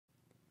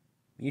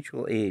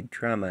Mutual Aid,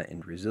 Trauma,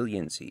 and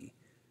Resiliency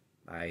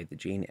by the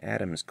Jane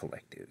Addams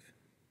Collective.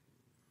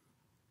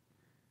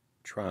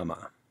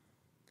 Trauma.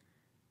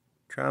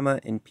 Trauma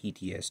and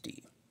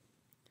PTSD.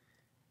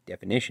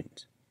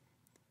 Definitions.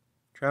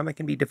 Trauma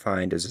can be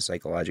defined as a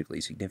psychologically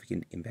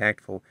significant,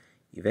 impactful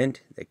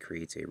event that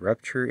creates a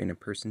rupture in a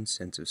person's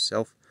sense of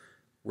self,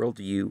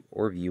 worldview,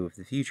 or view of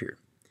the future.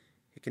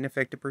 It can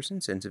affect a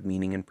person's sense of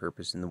meaning and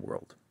purpose in the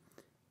world.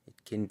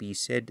 It can be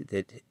said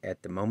that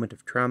at the moment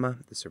of trauma,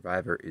 the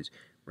survivor is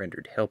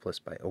rendered helpless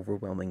by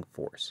overwhelming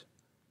force.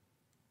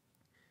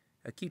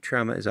 Acute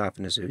trauma is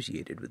often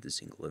associated with a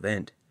single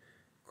event.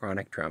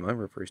 Chronic trauma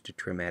refers to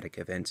traumatic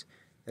events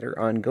that are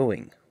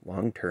ongoing,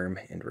 long-term,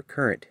 and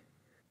recurrent.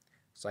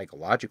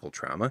 Psychological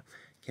trauma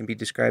can be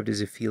described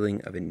as a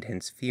feeling of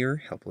intense fear,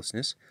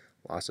 helplessness,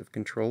 loss of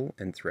control,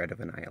 and threat of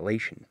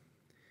annihilation.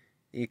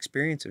 The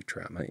experience of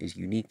trauma is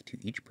unique to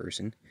each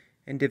person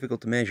and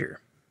difficult to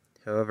measure.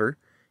 However,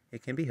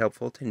 it can be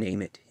helpful to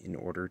name it in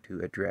order to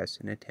address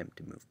and attempt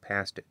to move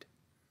past it.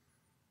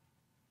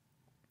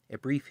 A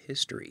brief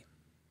history.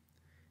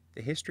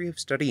 The history of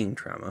studying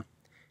trauma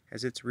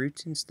has its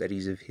roots in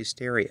studies of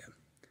hysteria,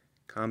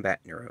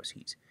 combat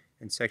neuroses,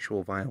 and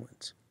sexual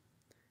violence.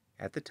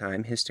 At the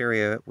time,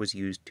 hysteria was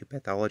used to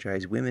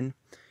pathologize women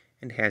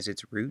and has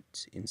its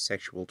roots in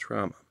sexual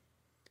trauma.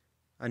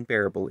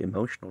 Unbearable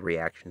emotional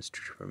reactions to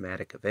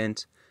traumatic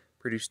events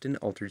produced an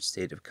altered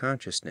state of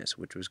consciousness,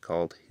 which was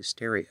called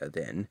hysteria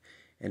then,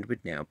 and would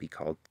now be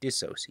called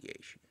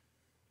dissociation.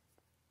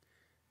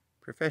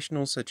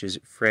 Professionals such as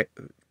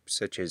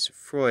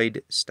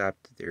Freud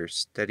stopped their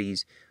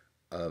studies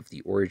of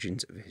the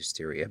origins of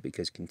hysteria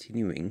because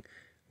continuing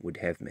would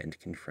have meant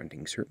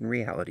confronting certain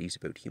realities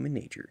about human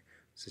nature,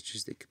 such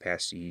as the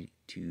capacity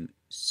to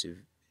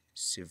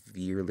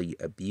severely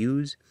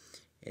abuse,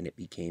 and it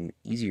became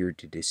easier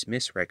to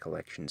dismiss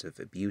recollections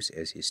of abuse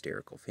as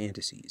hysterical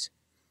fantasies.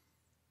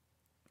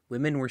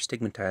 Women were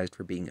stigmatized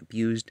for being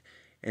abused,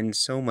 and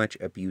so much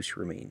abuse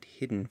remained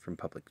hidden from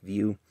public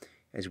view,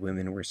 as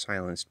women were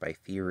silenced by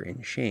fear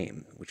and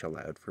shame, which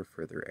allowed for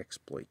further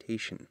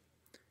exploitation.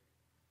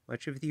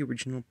 Much of the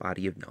original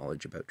body of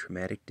knowledge about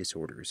traumatic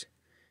disorders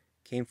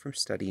came from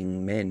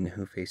studying men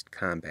who faced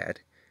combat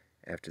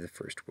after the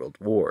First World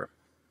War.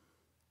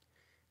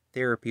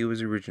 Therapy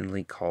was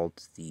originally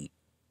called the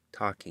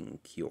talking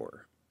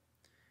cure.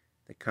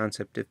 The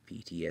concept of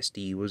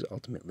PTSD was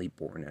ultimately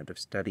born out of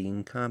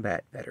studying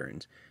combat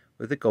veterans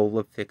with the goal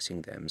of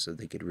fixing them so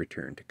they could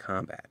return to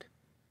combat.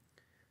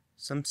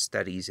 Some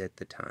studies at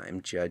the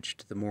time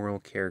judged the moral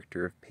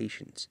character of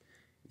patients,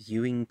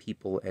 viewing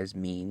people as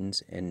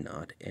means and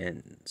not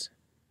ends.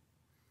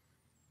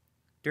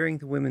 During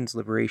the women's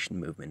liberation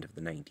movement of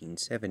the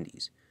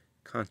 1970s,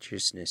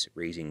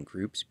 consciousness-raising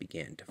groups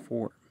began to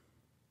form.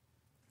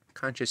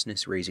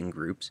 Consciousness-raising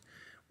groups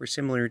were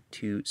similar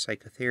to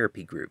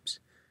psychotherapy groups,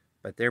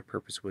 but their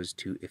purpose was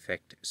to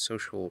effect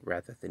social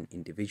rather than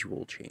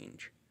individual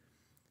change.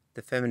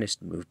 The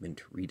feminist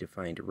movement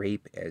redefined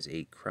rape as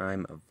a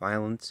crime of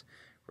violence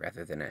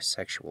rather than a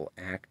sexual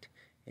act,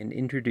 and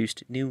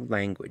introduced new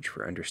language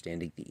for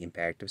understanding the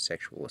impact of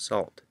sexual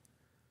assault.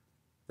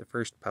 The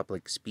first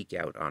public speak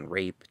out on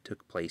rape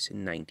took place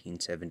in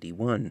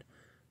 1971,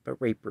 but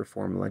rape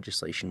reform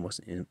legislation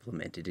wasn't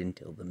implemented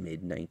until the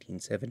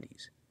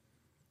mid-1970s.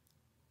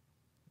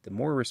 The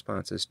more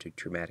responses to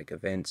traumatic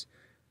events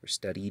were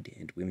studied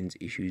and women's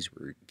issues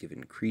were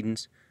given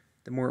credence,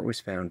 the more it was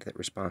found that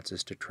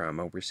responses to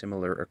trauma were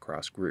similar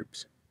across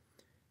groups.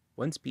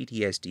 Once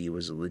PTSD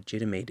was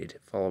legitimated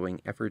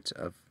following efforts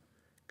of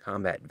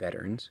combat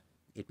veterans,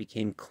 it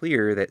became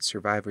clear that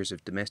survivors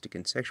of domestic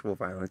and sexual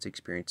violence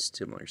experienced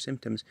similar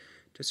symptoms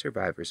to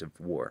survivors of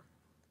war.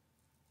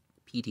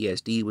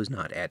 PTSD was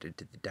not added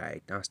to the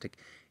Diagnostic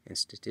and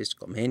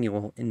Statistical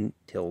Manual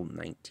until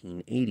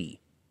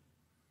 1980.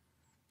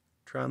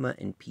 Trauma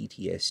and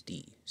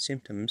PTSD,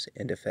 symptoms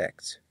and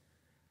effects.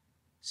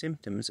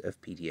 Symptoms of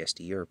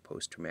PTSD, or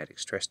post-traumatic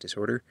stress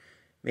disorder,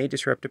 may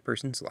disrupt a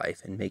person's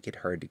life and make it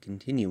hard to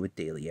continue with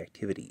daily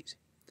activities.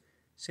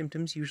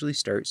 Symptoms usually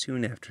start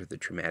soon after the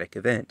traumatic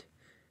event,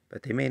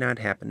 but they may not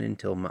happen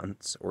until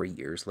months or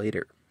years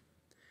later.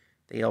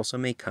 They also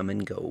may come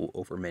and go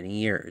over many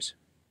years.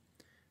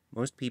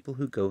 Most people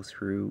who go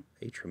through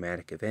a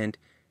traumatic event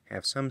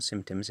have some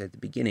symptoms at the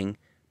beginning,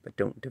 but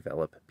don't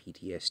develop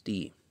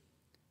PTSD.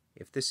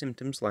 If the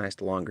symptoms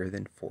last longer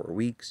than 4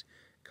 weeks,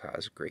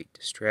 cause great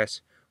distress,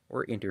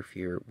 or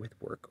interfere with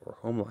work or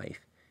home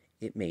life,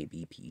 it may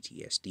be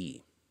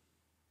PTSD.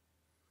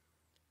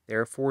 There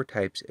are 4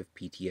 types of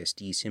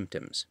PTSD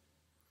symptoms.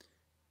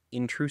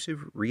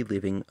 Intrusive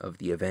reliving of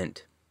the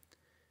event.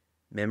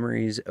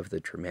 Memories of the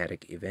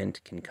traumatic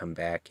event can come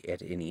back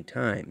at any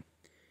time.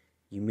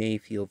 You may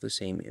feel the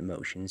same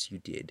emotions you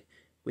did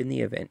when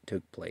the event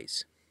took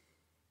place.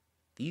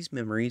 These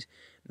memories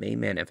may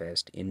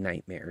manifest in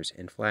nightmares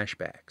and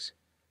flashbacks.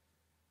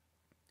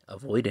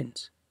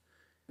 Avoidance.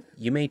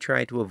 You may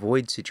try to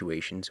avoid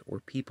situations or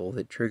people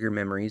that trigger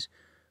memories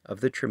of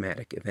the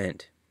traumatic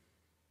event.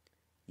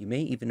 You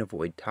may even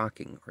avoid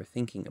talking or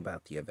thinking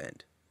about the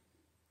event.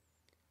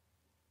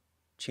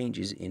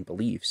 changes in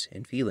beliefs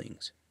and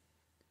feelings.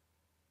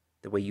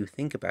 The way you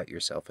think about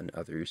yourself and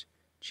others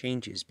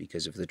changes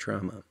because of the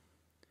trauma.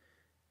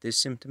 This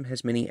symptom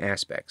has many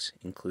aspects,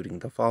 including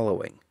the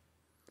following.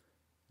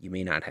 You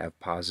may not have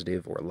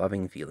positive or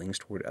loving feelings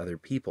toward other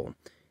people,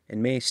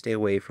 and may stay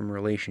away from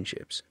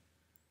relationships.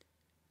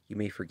 You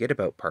may forget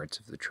about parts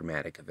of the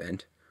traumatic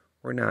event,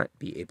 or not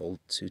be able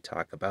to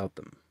talk about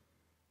them.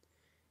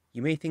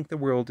 You may think the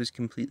world is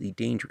completely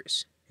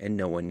dangerous, and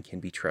no one can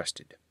be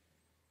trusted.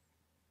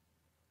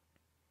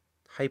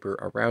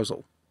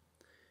 Hyperarousal.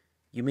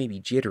 You may be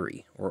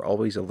jittery or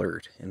always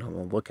alert and on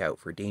the lookout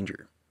for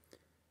danger.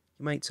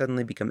 You might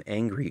suddenly become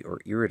angry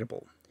or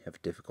irritable,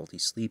 have difficulty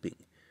sleeping,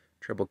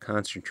 trouble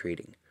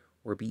concentrating,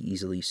 or be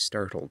easily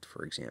startled,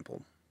 for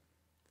example.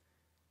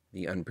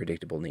 The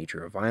unpredictable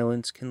nature of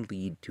violence can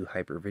lead to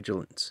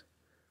hypervigilance.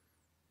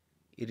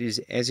 It is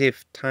as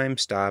if time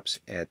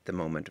stops at the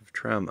moment of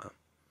trauma.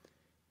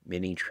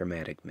 Many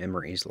traumatic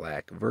memories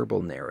lack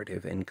verbal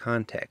narrative and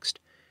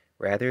context.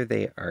 Rather,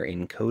 they are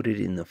encoded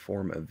in the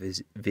form of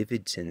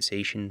vivid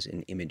sensations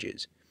and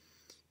images.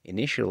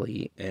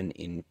 Initially, an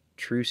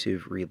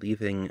intrusive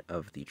reliving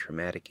of the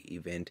traumatic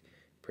event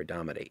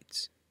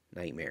predominates,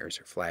 nightmares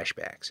or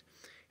flashbacks,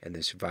 and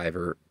the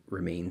survivor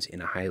remains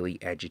in a highly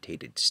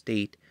agitated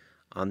state,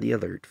 on the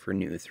alert for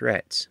new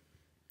threats.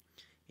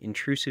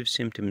 Intrusive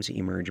symptoms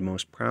emerge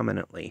most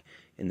prominently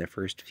in the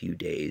first few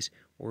days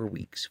or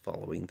weeks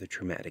following the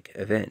traumatic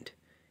event,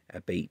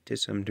 abate to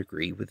some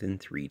degree within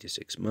 3 to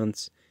 6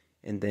 months,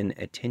 and then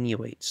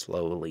attenuate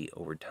slowly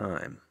over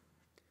time.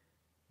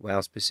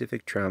 While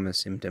specific trauma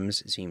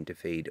symptoms seem to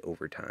fade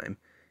over time,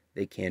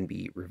 they can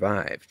be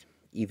revived,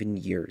 even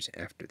years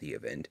after the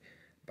event,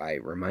 by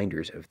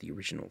reminders of the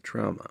original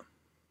trauma.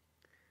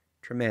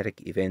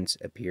 Traumatic events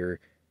appear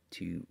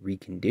to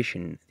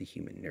recondition the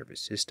human nervous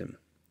system.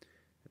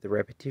 The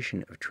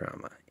repetition of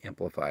trauma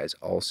amplifies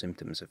all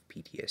symptoms of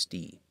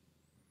PTSD.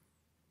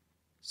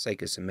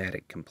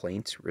 Psychosomatic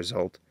complaints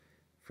result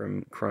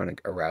from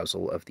chronic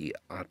arousal of the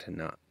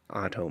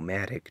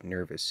automatic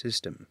nervous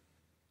system.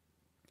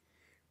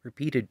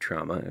 Repeated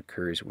trauma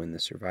occurs when the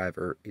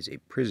survivor is a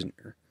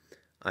prisoner,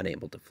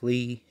 unable to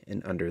flee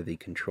and under the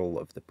control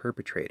of the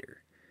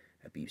perpetrator,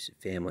 abusive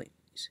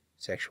families,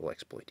 sexual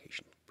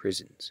exploitation,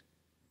 prisons.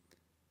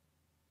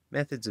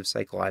 Methods of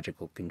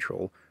psychological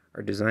control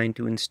are designed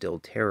to instill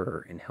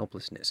terror and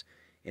helplessness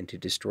and to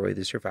destroy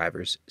the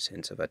survivor's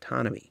sense of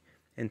autonomy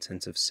and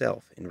sense of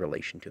self in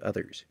relation to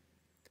others.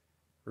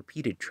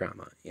 Repeated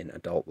trauma in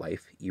adult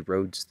life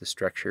erodes the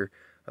structure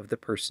of the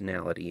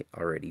personality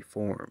already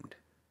formed,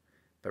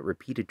 but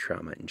repeated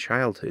trauma in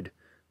childhood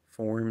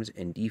forms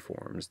and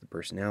deforms the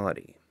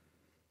personality.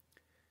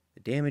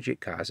 The damage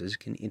it causes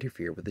can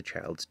interfere with the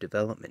child's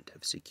development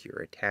of secure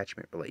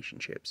attachment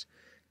relationships,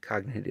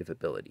 cognitive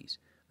abilities,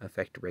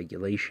 affect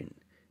regulation,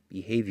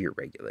 behavior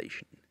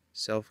regulation,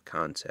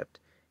 self-concept,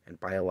 and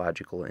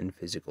biological and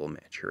physical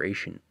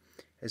maturation,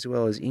 as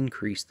well as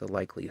increase the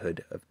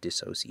likelihood of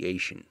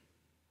dissociation.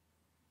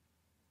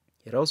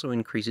 It also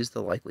increases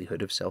the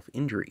likelihood of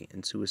self-injury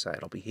and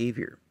suicidal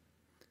behavior.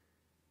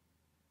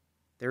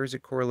 There is a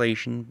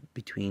correlation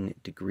between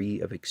degree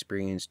of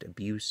experienced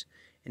abuse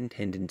and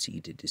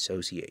tendency to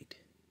dissociate.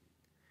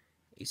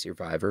 A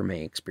survivor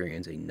may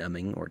experience a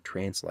numbing or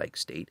trance-like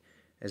state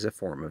as a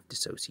form of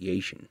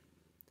dissociation,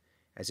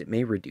 as it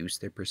may reduce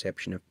their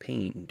perception of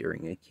pain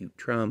during acute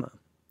trauma.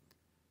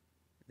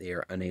 They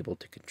are unable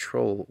to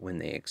control when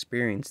they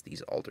experience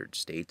these altered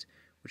states,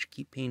 which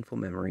keep painful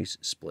memories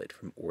split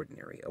from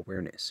ordinary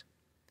awareness.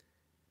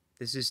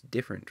 This is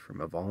different from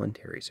a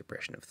voluntary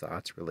suppression of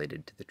thoughts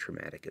related to the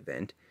traumatic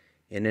event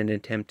in an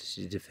attempt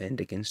to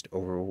defend against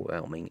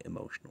overwhelming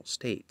emotional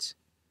states.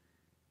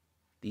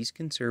 These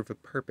can serve a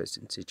purpose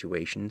in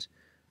situations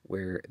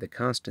where the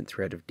constant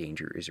threat of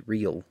danger is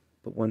real,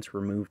 but once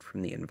removed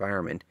from the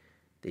environment,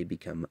 they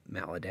become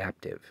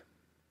maladaptive.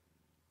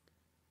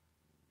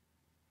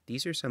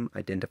 These are some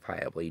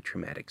identifiably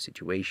traumatic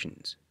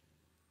situations: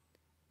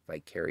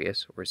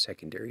 vicarious or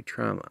secondary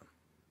trauma,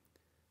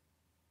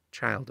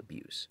 child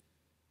abuse,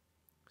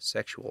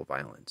 sexual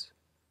violence,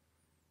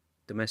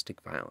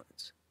 domestic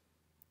violence,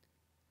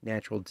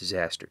 natural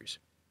disasters,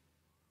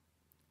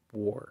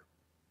 war,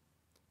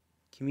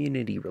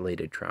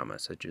 community-related trauma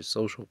such as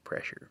social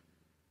pressure,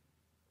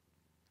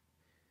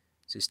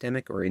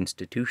 systemic or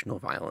institutional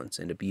violence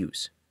and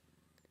abuse,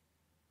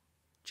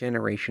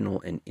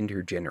 generational and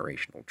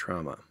intergenerational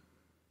trauma,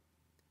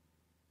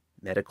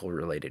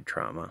 medical-related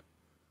trauma,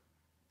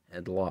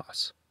 and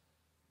loss.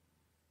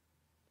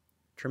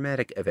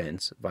 Traumatic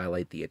events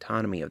violate the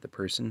autonomy of the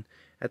person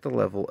at the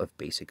level of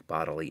basic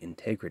bodily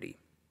integrity.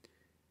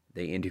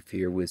 They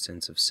interfere with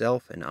sense of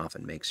self and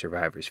often make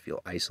survivors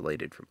feel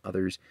isolated from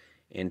others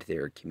and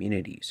their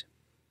communities.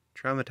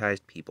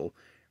 Traumatized people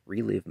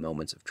relive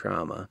moments of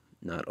trauma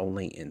not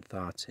only in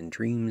thoughts and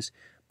dreams,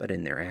 but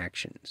in their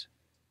actions.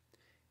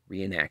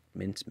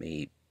 Reenactments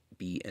may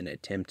be an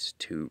attempt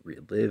to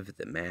relive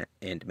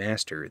and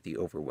master the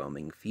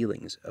overwhelming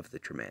feelings of the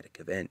traumatic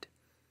event.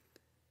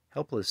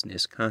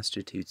 Helplessness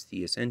constitutes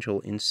the essential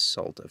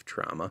insult of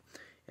trauma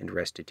and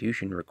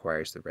restitution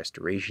requires the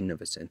restoration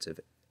of a sense of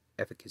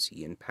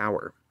efficacy and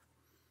power.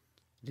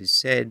 It is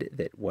said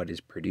that what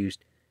is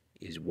produced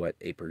is what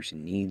a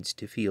person needs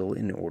to feel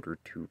in order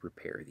to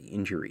repair the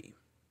injury.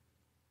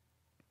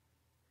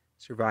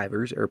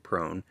 Survivors are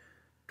prone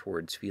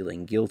towards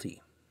feeling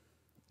guilty.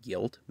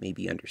 Guilt may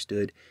be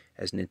understood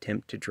as an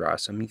attempt to draw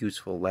some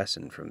useful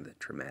lesson from the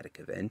traumatic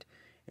event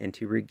and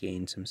to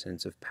regain some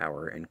sense of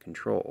power and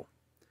control.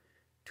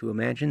 To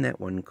imagine that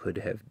one could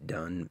have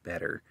done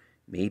better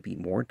may be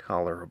more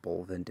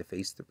tolerable than to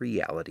face the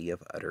reality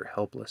of utter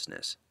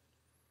helplessness.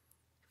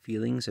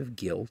 Feelings of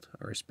guilt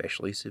are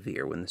especially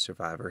severe when the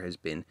survivor has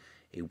been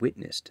a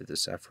witness to the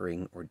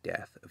suffering or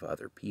death of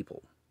other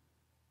people.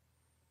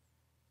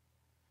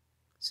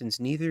 Since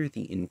neither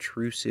the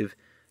intrusive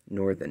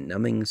nor the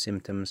numbing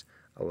symptoms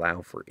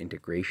allow for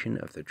integration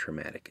of the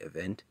traumatic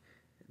event,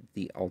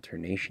 the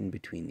alternation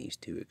between these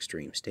two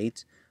extreme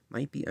states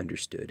might be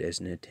understood as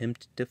an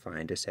attempt to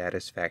find a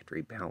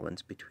satisfactory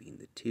balance between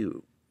the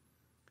two.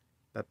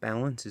 But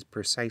balance is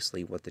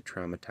precisely what the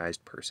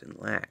traumatized person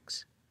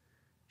lacks.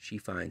 She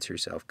finds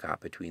herself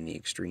caught between the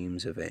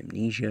extremes of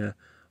amnesia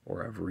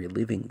or of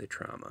reliving the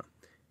trauma,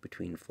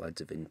 between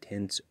floods of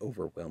intense,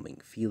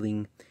 overwhelming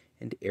feeling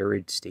and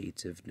arid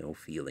states of no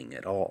feeling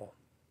at all,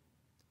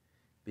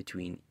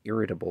 between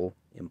irritable,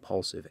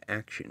 impulsive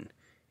action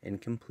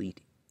and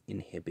complete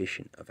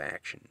inhibition of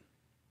action.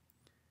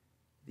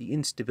 The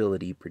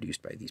instability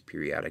produced by these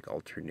periodic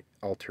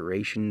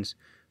alterations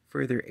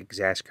further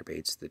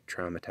exacerbates the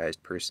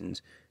traumatized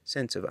person's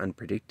sense of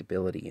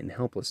unpredictability and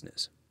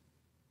helplessness.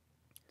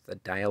 The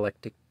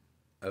dialectic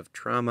of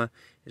trauma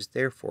is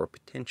therefore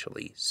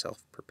potentially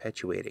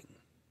self-perpetuating.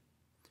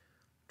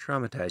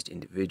 Traumatized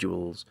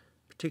individuals,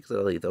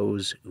 particularly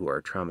those who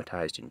are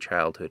traumatized in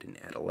childhood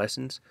and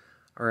adolescence,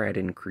 are at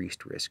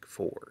increased risk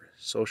for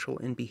social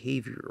and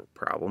behavioral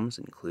problems,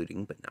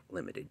 including but not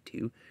limited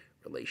to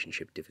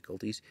relationship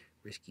difficulties,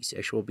 risky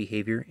sexual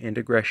behavior, and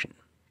aggression,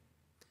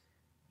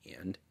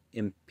 and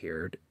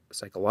impaired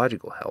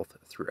psychological health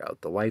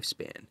throughout the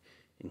lifespan,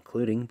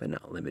 including but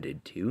not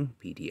limited to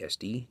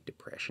PTSD,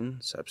 depression,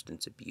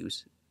 substance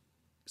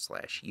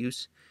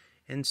abuse/use,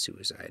 and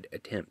suicide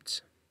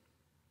attempts.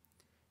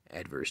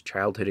 Adverse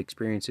childhood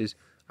experiences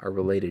are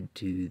related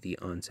to the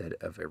onset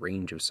of a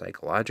range of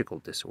psychological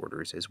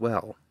disorders as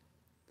well.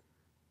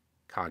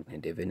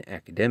 Cognitive and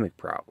academic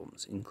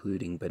problems,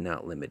 including but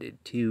not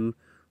limited to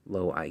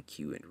low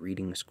IQ and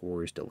reading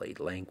scores, delayed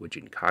language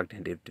and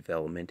cognitive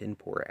development, and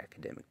poor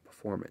academic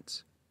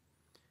performance.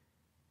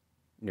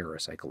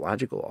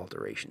 Neuropsychological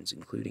alterations,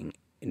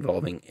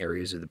 involving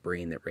areas of the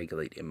brain that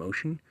regulate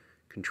emotion,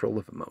 control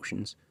of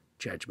emotions,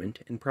 judgment,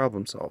 and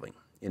problem solving,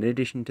 in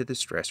addition to the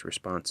stress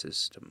response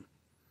system.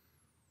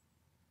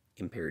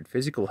 Impaired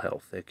physical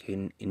health that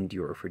can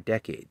endure for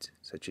decades,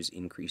 such as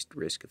increased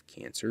risk of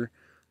cancer,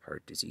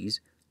 heart disease,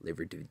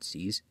 liver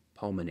disease,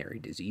 pulmonary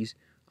disease,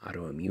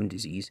 autoimmune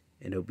disease,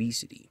 and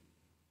obesity.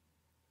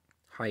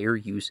 Higher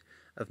use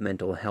of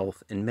mental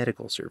health and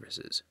medical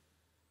services.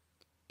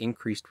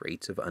 Increased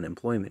rates of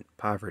unemployment,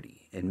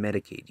 poverty, and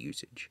Medicaid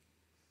usage.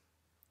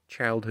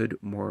 Childhood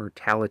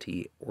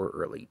mortality or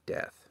early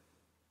death.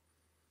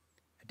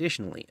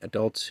 Additionally,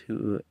 adults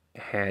who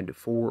had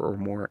 4 or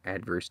more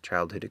adverse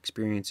childhood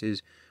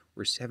experiences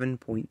were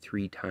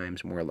 7.3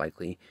 times more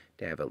likely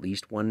to have at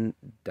least one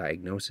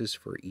diagnosis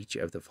for each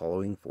of the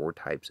following 4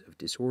 types of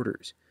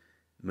disorders: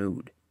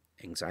 mood,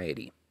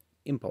 anxiety,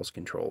 impulse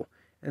control,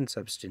 and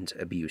substance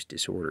abuse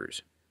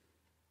disorders.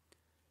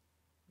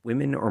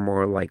 Women are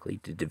more likely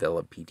to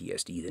develop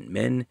PTSD than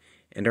men,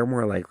 and are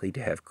more likely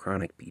to have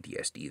chronic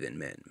PTSD than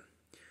men.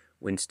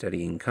 When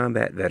studying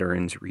combat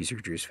veterans,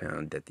 researchers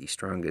found that the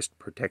strongest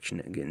protection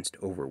against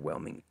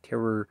overwhelming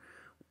terror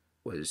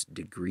was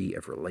degree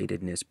of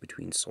relatedness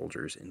between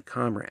soldiers and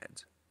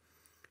comrades.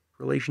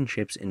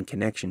 Relationships and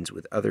connections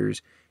with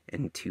others,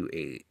 and to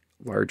a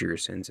larger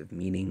sense of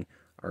meaning,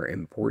 are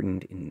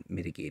important in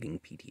mitigating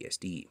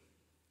PTSD.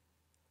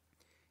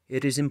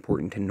 It is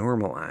important to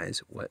normalize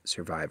what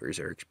survivors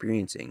are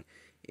experiencing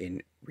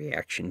in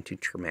reaction to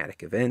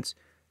traumatic events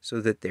so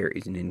that there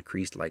is an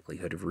increased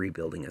likelihood of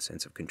rebuilding a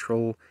sense of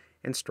control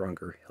and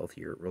stronger,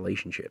 healthier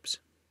relationships.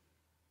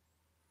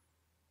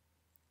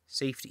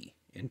 Safety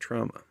and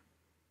trauma.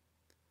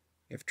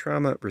 If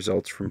trauma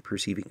results from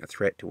perceiving a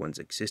threat to one's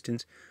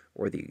existence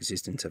or the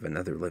existence of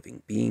another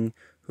living being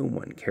whom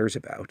one cares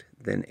about,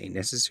 then a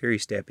necessary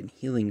step in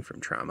healing from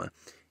trauma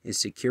is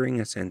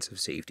securing a sense of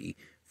safety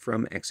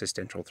from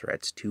existential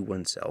threats to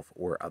oneself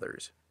or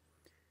others.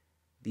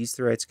 These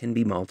threats can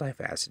be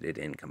multifaceted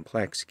and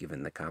complex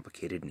given the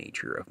complicated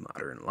nature of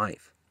modern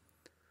life.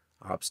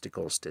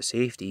 Obstacles to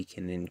safety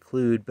can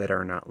include, but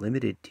are not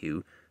limited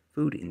to,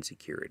 food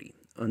insecurity,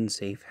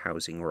 unsafe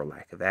housing or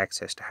lack of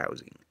access to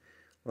housing,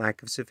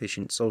 lack of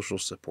sufficient social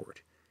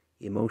support,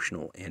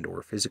 emotional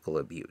and/or physical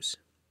abuse,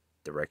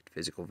 direct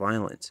physical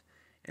violence,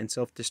 and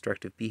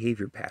self-destructive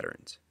behavior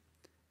patterns.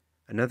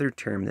 Another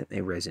term that may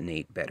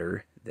resonate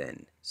better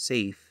than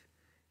safe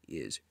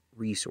is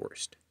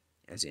resourced,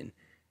 as in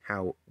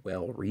how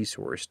well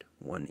resourced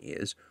one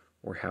is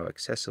or how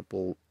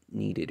accessible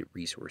needed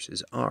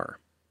resources are.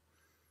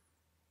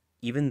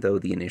 Even though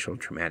the initial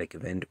traumatic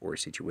event or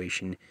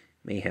situation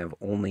may have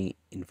only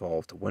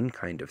involved one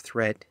kind of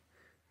threat,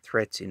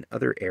 threats in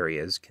other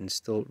areas can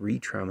still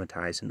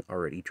re-traumatize an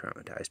already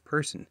traumatized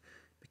person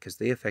because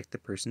they affect the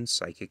person's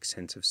psychic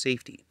sense of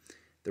safety,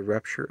 the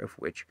rupture of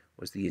which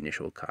was the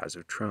initial cause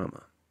of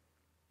trauma.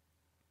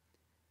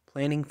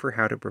 Planning for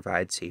how to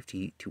provide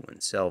safety to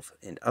oneself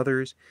and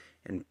others,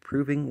 and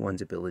proving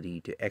one's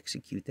ability to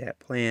execute that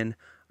plan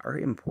are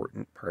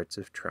important parts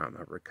of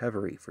trauma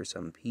recovery for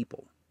some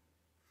people.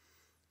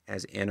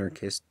 As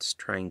anarchists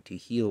trying to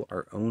heal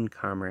our own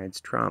comrades'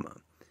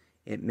 trauma,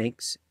 it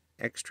makes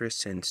extra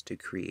sense to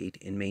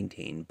create and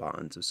maintain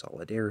bonds of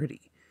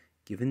solidarity,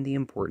 given the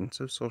importance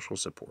of social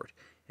support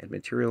and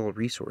material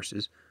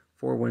resources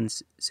for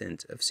one's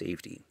sense of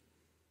safety.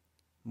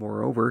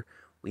 Moreover,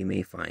 we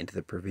may find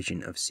the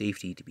provision of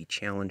safety to be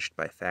challenged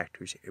by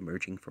factors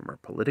emerging from our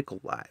political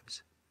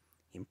lives.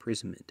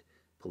 Imprisonment,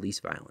 police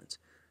violence,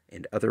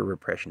 and other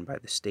repression by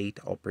the state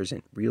all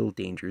present real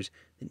dangers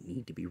that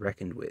need to be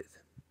reckoned with.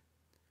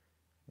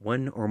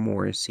 One or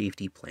more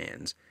safety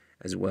plans,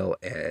 as well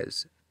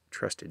as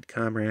trusted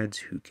comrades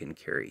who can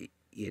carry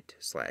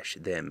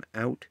it/them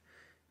out,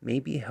 may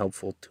be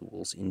helpful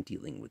tools in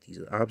dealing with these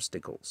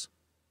obstacles.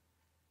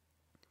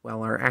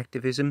 While our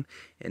activism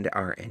and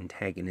our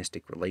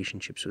antagonistic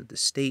relationships with the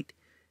state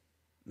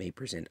may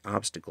present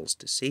obstacles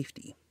to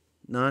safety,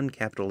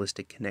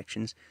 non-capitalistic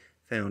connections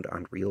found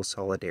on real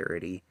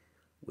solidarity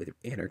with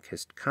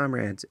anarchist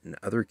comrades and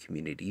other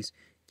communities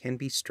can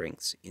be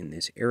strengths in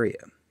this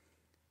area.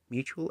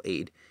 Mutual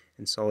aid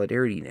and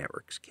solidarity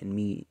networks can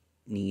meet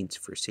needs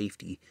for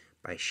safety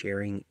by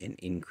sharing and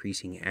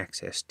increasing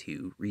access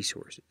to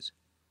resources.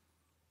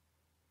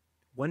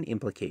 One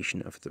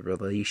implication of the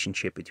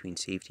relationship between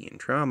safety and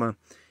trauma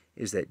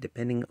is that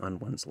depending on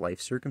one's life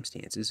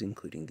circumstances,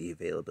 including the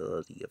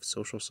availability of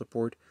social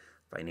support,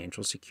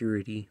 financial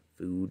security,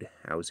 food,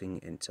 housing,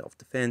 and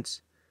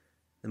self-defense,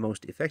 the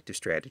most effective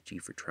strategy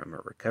for trauma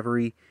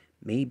recovery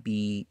may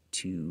be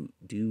to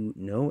do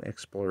no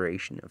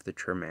exploration of the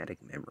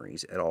traumatic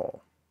memories at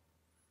all.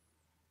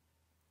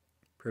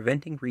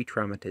 Preventing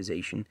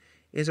re-traumatization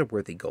is a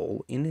worthy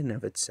goal in and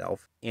of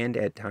itself, and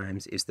at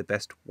times is the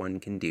best one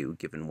can do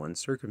given one's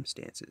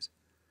circumstances.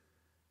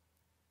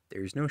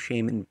 There is no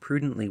shame in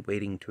prudently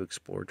waiting to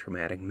explore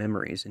traumatic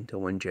memories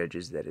until one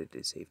judges that it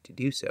is safe to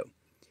do so.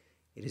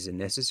 It is a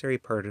necessary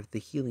part of the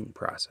healing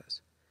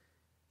process.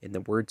 In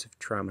the words of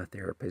trauma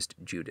therapist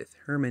Judith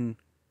Herman,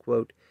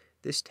 quote,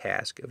 "This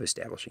task of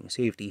establishing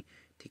safety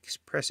takes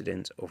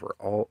precedence over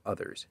all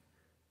others,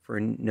 for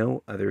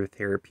no other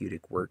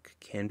therapeutic work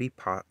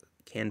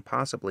can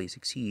possibly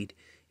succeed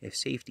if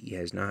safety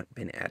has not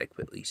been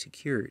adequately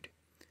secured.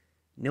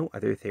 No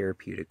other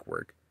therapeutic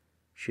work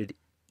should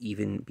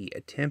even be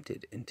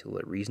attempted until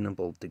a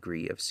reasonable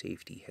degree of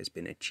safety has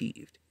been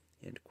achieved."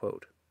 End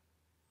quote.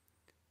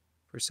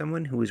 For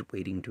someone who is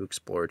waiting to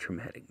explore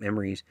traumatic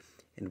memories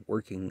and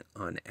working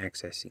on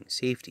accessing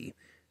safety,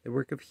 the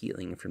work of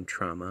healing from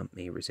trauma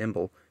may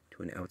resemble,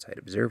 to an outside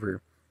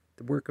observer,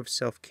 the work of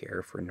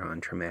self-care for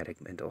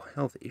non-traumatic mental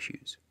health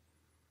issues.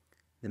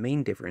 The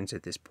main difference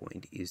at this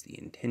point is the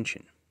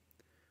intention.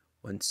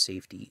 Once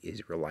safety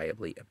is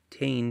reliably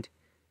obtained,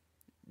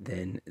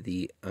 then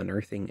the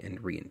unearthing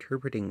and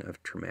reinterpreting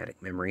of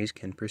traumatic memories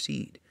can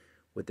proceed,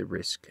 with the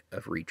risk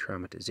of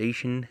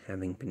re-traumatization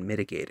having been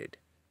mitigated.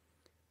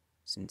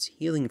 Since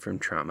healing from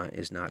trauma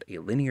is not a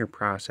linear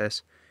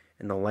process,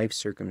 and the life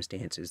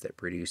circumstances that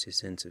produce a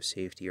sense of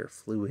safety are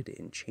fluid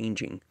and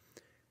changing,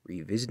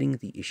 revisiting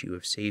the issue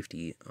of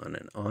safety on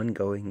an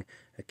ongoing,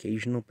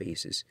 occasional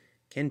basis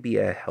can be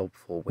a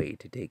helpful way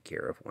to take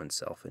care of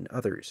oneself and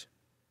others.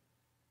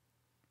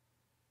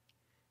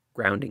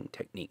 Grounding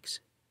techniques.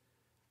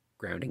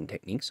 Grounding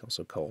techniques,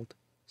 also called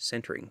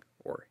centering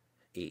or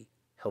a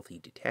healthy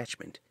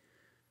detachment,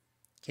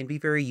 can be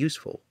very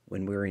useful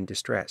when we're in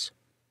distress.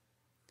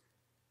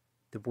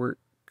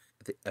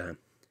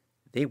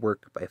 They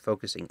work by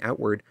focusing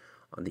outward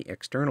on the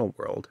external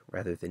world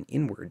rather than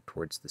inward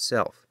towards the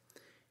self,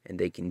 and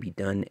they can be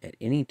done at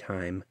any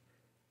time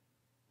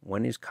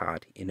one is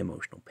caught in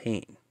emotional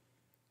pain.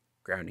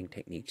 Grounding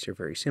techniques are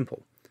very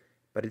simple,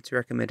 but it's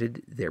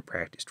recommended they're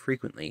practiced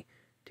frequently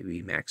to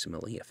be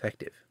maximally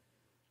effective.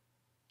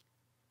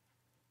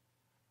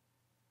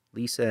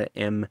 Lisa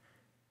M.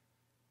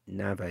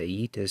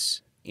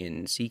 Navaitis,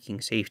 in Seeking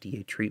Safety,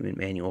 a Treatment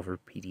Manual for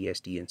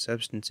PTSD and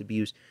Substance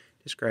Abuse,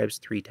 describes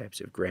 3 types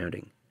of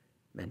grounding: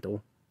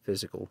 mental,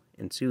 physical,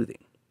 and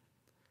soothing.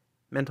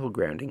 Mental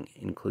grounding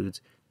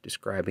includes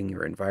describing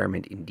your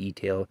environment in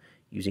detail,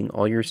 using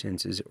all your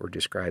senses, or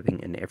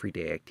describing an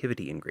everyday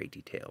activity in great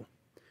detail.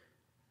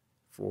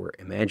 For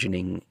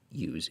imagining,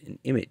 use an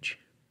image.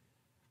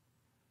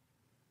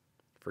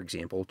 For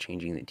example,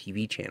 changing the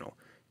TV channel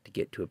to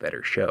get to a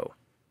better show.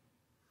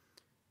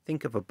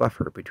 Think of a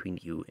buffer between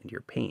you and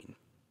your pain.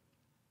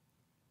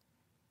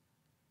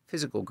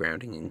 Physical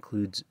grounding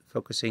includes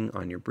focusing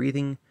on your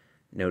breathing,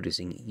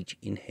 noticing each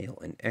inhale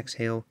and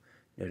exhale,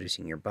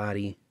 noticing your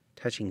body,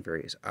 touching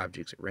various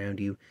objects around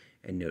you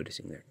and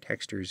noticing their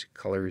textures,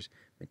 colors,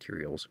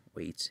 materials,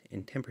 weights,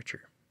 and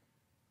temperature.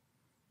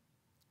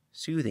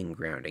 Soothing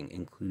grounding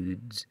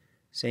includes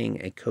saying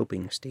a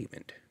coping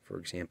statement. For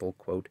example,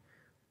 quote,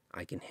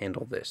 "I can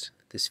handle this.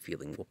 This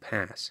feeling will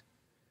pass."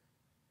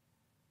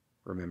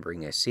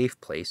 Remembering a safe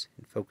place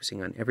and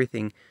focusing on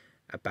everything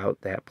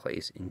about that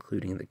place,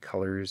 including the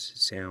colors,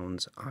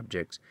 sounds,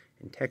 objects,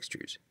 and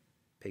textures.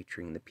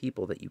 Picturing the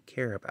people that you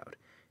care about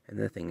and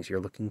the things you're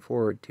looking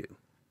forward to.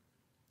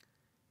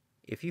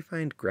 If you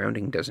find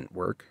grounding doesn't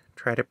work,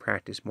 try to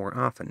practice more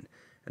often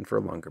and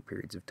for longer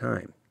periods of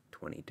time,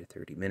 20 to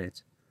 30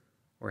 minutes,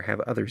 or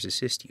have others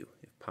assist you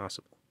if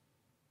possible.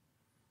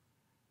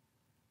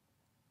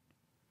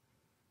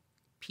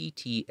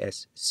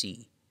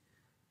 PTSC,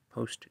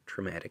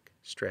 Post-Traumatic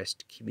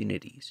Stressed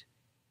Communities.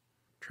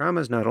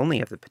 Traumas not only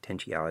have the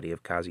potentiality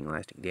of causing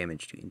lasting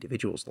damage to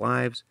individuals'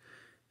 lives,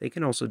 they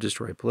can also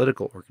destroy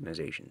political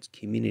organizations,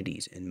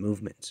 communities, and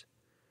movements.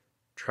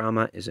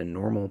 Trauma is a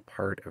normal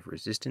part of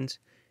resistance,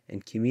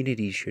 and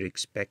communities should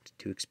expect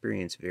to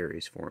experience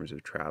various forms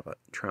of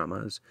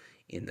traumas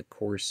in the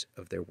course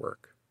of their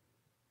work.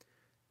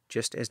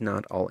 Just as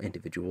not all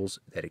individuals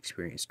that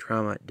experience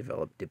trauma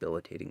develop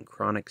debilitating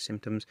chronic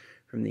symptoms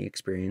from the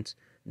experience,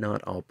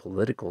 not all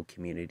political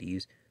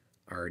communities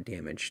are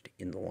damaged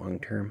in the long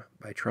term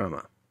by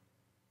trauma.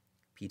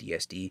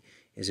 PTSD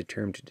is a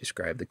term to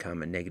describe the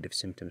common negative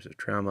symptoms of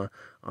trauma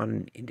on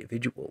an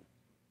individual.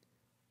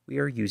 We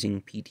are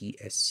using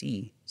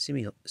PTSC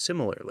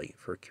similarly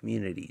for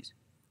communities.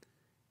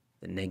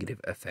 The negative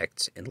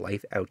effects and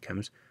life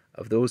outcomes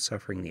of those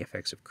suffering the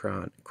effects of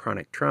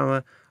chronic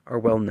trauma are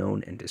well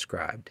known and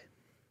described.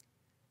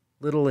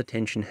 Little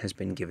attention has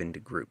been given to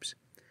groups.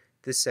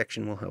 This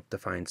section will help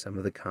define some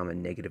of the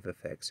common negative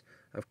effects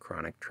of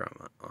chronic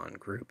trauma on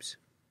groups.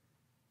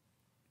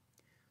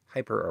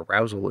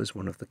 Hyperarousal is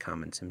one of the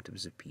common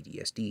symptoms of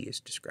PTSD, as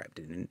described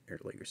in an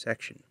earlier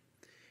section,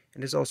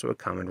 and is also a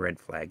common red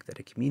flag that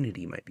a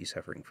community might be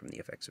suffering from the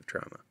effects of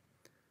trauma.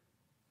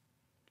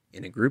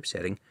 In a group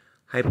setting,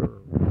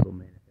 hyperarousal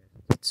manifests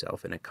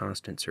itself in a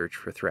constant search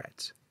for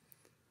threats.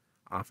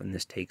 Often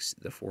this takes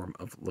the form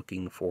of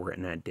looking for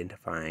and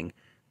identifying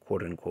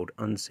quote-unquote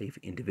unsafe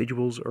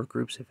individuals or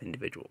groups of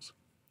individuals.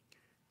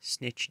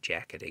 Snitch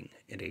jacketing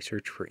and a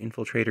search for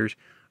infiltrators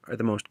are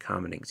the most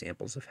common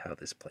examples of how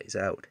this plays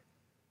out.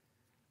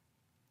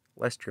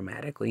 Less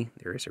dramatically,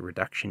 there is a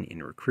reduction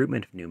in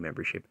recruitment of new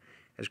membership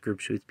as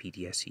groups with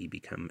PTSD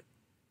become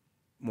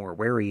more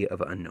wary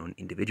of unknown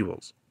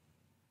individuals.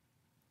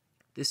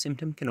 This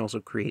symptom can also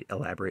create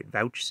elaborate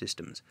vouch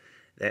systems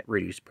that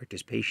reduce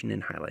participation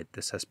and highlight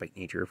the suspect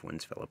nature of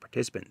one's fellow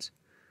participants.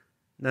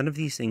 None of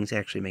these things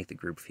actually make the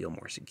group feel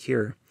more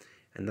secure,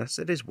 and thus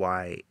that is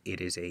why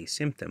it is a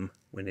symptom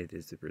when it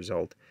is the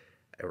result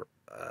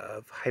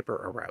of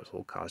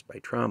hyperarousal caused by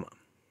trauma.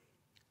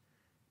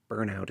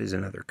 Burnout is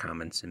another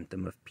common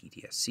symptom of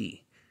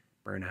PTSD.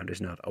 Burnout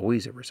is not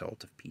always a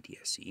result of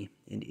PTSD,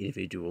 and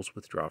individuals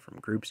withdraw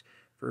from groups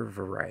for a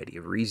variety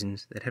of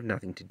reasons that have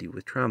nothing to do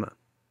with trauma.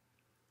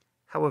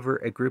 However,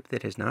 a group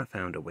that has not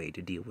found a way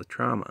to deal with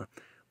trauma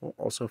will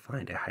also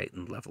find a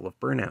heightened level of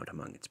burnout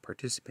among its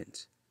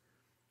participants.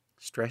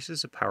 Stress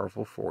is a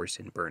powerful force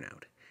in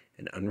burnout,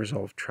 and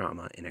unresolved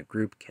trauma in a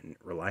group can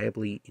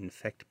reliably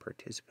infect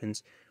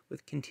participants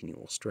with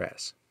continual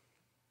stress.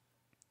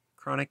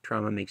 Chronic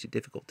trauma makes it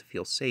difficult to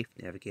feel safe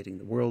navigating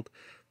the world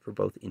for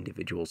both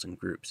individuals and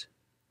groups.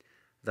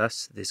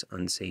 Thus, this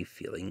unsafe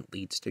feeling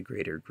leads to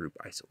greater group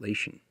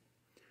isolation.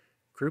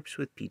 Groups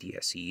with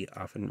PTSD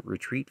often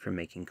retreat from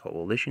making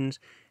coalitions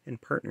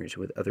and partners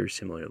with other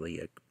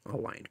similarly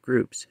aligned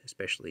groups,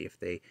 especially if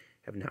they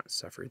have not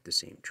suffered the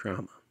same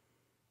trauma.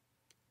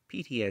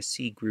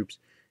 PTSD groups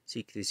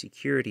seek the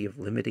security of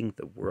limiting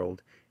the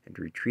world and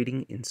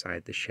retreating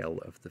inside the shell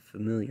of the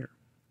familiar.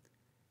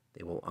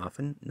 They will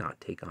often not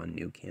take on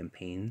new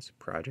campaigns,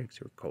 projects,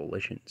 or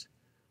coalitions.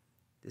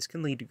 This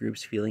can lead to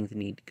groups feeling the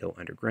need to go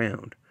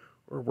underground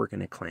or work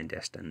in a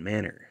clandestine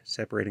manner,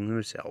 separating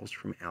themselves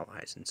from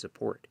allies and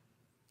support.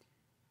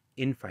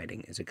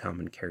 Infighting is a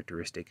common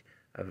characteristic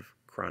of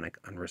chronic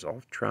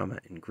unresolved trauma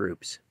in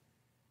groups.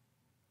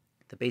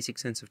 The basic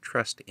sense of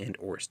trust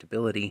and/or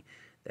stability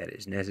that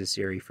is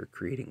necessary for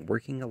creating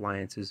working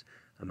alliances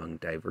among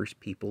diverse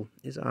people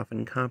is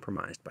often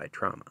compromised by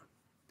trauma.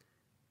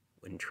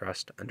 When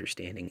trust,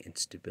 understanding, and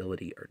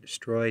stability are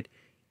destroyed,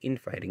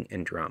 infighting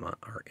and drama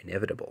are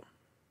inevitable.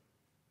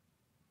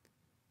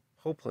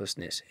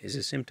 Hopelessness is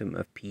a symptom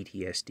of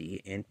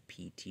PTSD and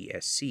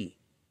PTSC.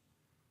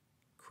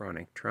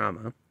 Chronic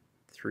trauma,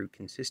 through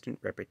consistent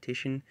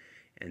repetition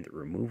and the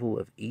removal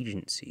of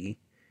agency,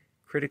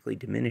 critically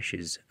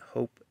diminishes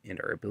hope and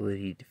our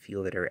ability to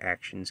feel that our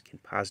actions can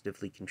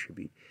positively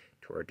contribute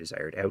to our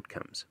desired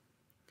outcomes.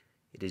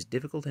 It is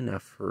difficult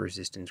enough for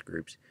resistance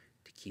groups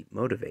to keep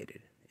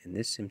motivated, and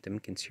this symptom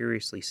can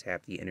seriously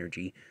sap the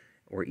energy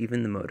or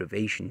even the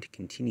motivation to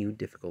continue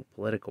difficult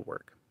political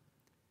work.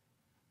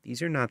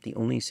 These are not the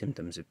only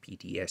symptoms of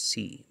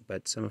PTSD,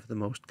 but some of the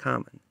most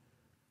common.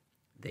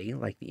 They,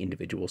 like the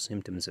individual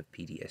symptoms of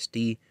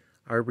PTSD,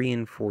 are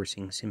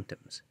reinforcing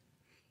symptoms.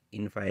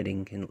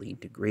 Infighting can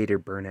lead to greater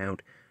burnout,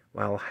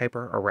 while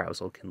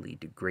hyperarousal can lead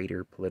to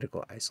greater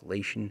political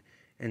isolation,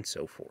 and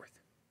so forth.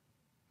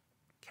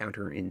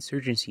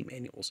 Counterinsurgency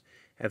manuals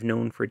have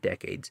known for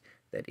decades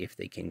that if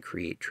they can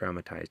create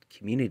traumatized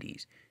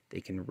communities,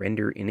 they can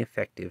render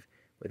ineffective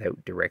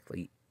without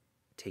directly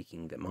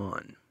taking them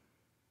on.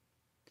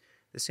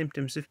 The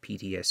symptoms of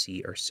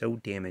PTSD are so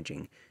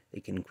damaging they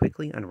can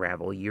quickly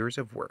unravel years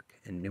of work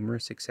and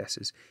numerous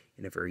successes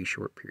in a very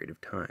short period of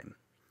time.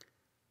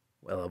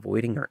 While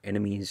avoiding our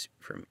enemies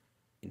from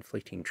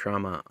inflicting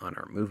trauma on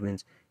our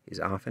movements is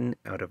often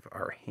out of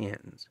our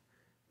hands,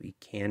 we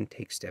can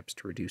take steps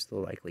to reduce the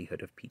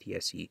likelihood of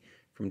PTSD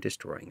from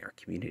destroying our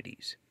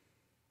communities.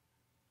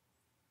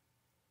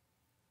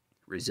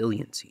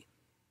 Resiliency.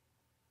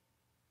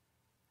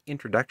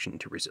 Introduction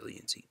to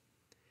resiliency.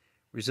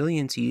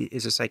 Resiliency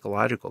is a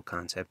psychological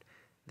concept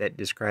that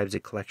describes a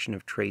collection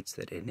of traits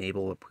that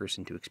enable a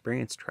person to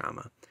experience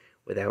trauma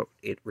without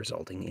it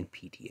resulting in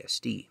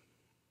PTSD.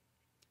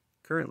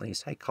 Currently,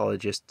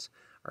 psychologists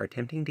are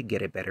attempting to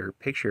get a better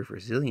picture of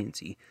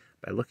resiliency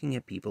by looking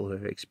at people who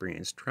have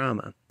experienced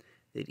trauma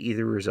that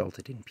either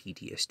resulted in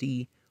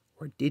PTSD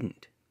or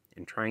didn't,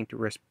 and trying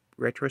to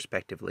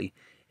retrospectively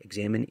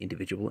examine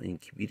individual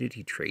and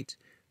community traits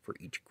for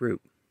each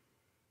group.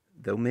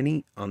 Though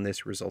many on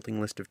this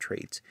resulting list of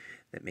traits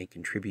that may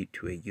contribute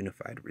to a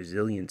unified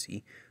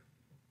resiliency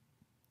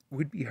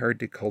would be hard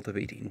to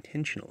cultivate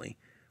intentionally,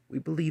 we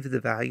believe the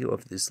value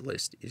of this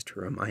list is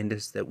to remind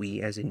us that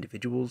we as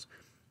individuals,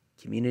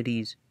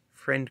 communities,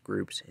 friend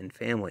groups, and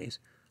families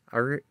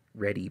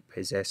already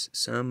possess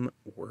some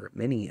or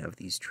many of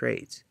these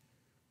traits.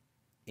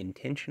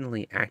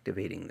 Intentionally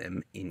activating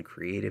them in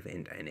creative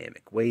and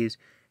dynamic ways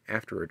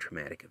after a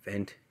traumatic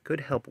event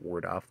could help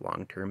ward off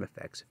long-term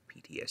effects of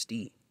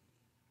PTSD.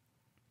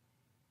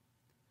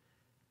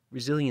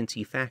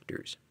 Resiliency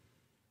factors: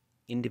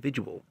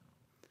 individual,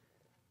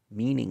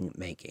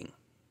 meaning-making,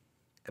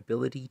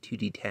 ability to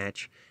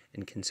detach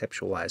and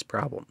conceptualize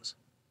problems,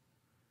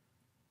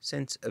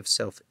 sense of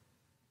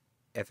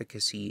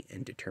self-efficacy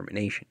and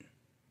determination,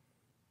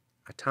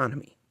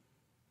 autonomy,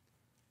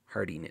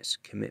 hardiness,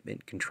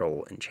 commitment,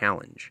 control, and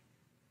challenge,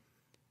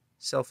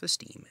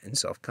 self-esteem and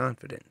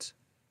self-confidence,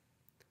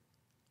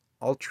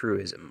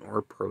 altruism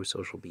or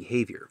pro-social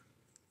behavior,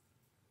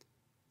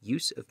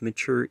 use of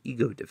mature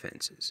ego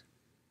defenses,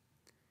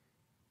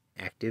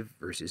 active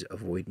versus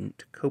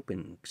avoidant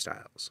coping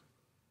styles,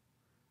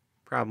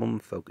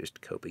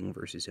 problem-focused coping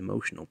versus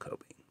emotional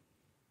coping,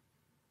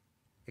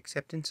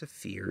 acceptance of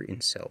fear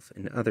in self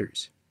and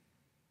others,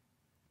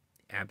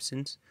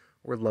 absence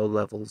or low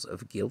levels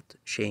of guilt,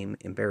 shame,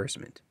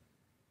 embarrassment,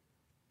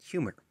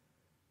 humor,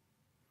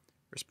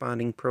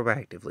 responding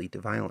proactively to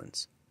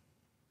violence,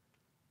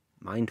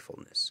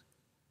 mindfulness,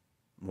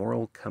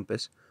 moral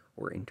compass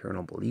or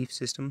internal belief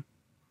system,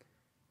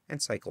 and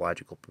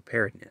psychological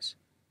preparedness.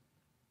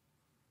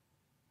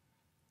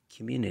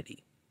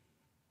 Community.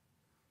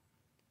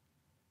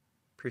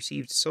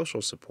 Perceived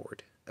social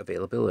support,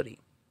 availability.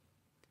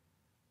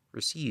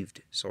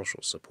 Received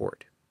social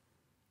support.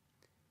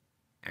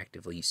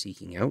 Actively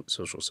seeking out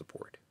social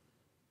support.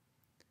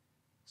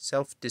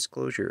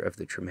 Self-disclosure of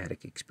the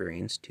traumatic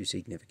experience to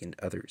significant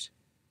others.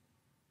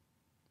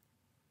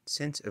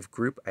 Sense of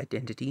group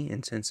identity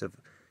and sense of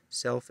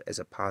self as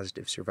a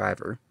positive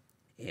survivor,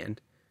 and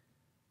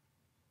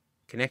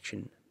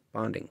connection,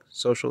 bonding,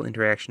 social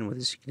interaction with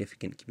a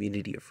significant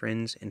community of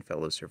friends and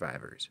fellow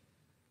survivors.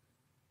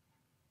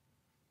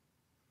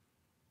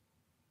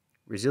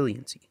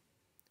 Resiliency,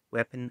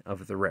 weapon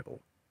of the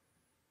rebel.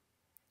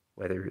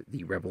 Whether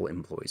the rebel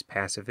employs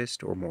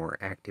pacifist or more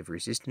active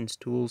resistance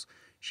tools,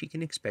 she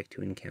can expect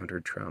to encounter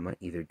trauma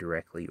either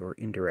directly or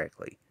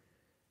indirectly.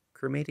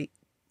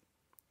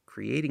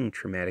 Creating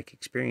traumatic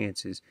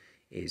experiences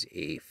is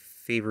a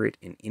favorite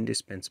and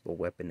indispensable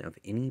weapon of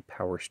any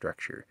power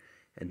structure,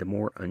 and the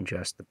more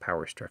unjust the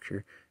power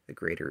structure, the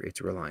greater its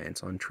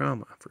reliance on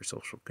trauma for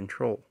social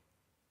control.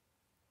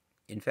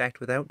 In fact,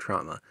 without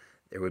trauma,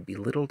 there would be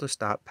little to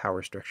stop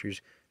power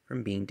structures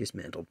from being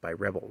dismantled by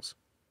rebels.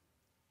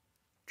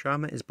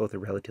 Trauma is both a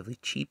relatively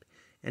cheap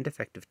and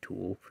effective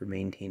tool for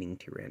maintaining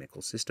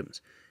tyrannical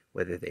systems,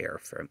 whether they are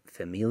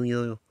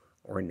familial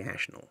or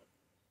national.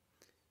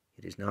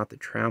 It is not the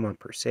trauma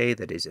per se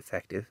that is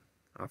effective.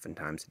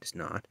 Oftentimes it is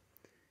not.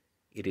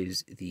 It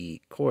is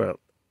the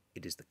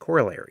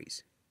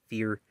corollaries,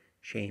 fear,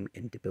 shame,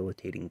 and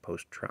debilitating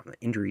post-trauma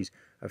injuries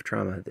of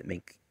trauma that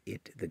make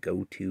it the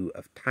go-to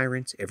of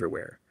tyrants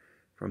everywhere,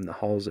 from the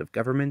halls of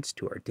governments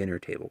to our dinner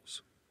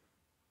tables.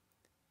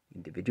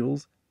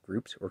 Individuals,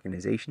 groups,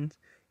 organizations,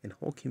 and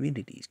whole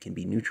communities can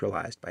be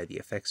neutralized by the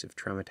effects of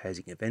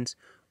traumatizing events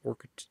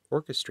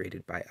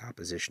orchestrated by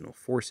oppositional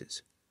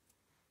forces.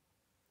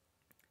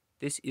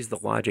 This is the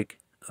logic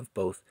of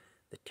both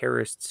the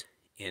terrorists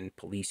and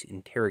police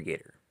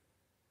interrogator.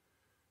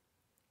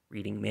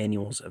 Reading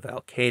manuals of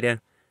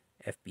Al-Qaeda,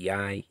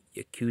 FBI,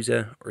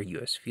 Yakuza, or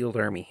U.S. Field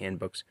Army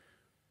handbooks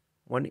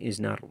one is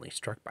not only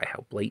struck by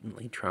how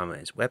blatantly trauma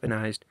is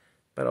weaponized,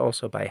 but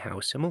also by how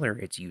similar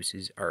its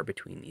uses are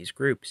between these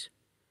groups.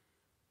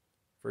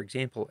 For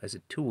example, as a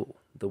tool,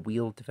 the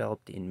wheel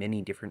developed in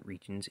many different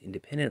regions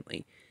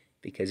independently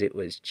because it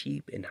was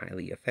cheap and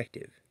highly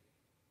effective.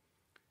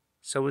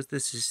 So is the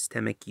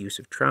systemic use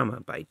of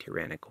trauma by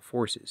tyrannical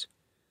forces.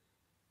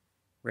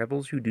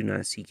 Rebels who do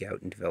not seek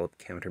out and develop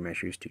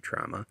countermeasures to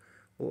trauma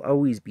will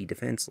always be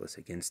defenseless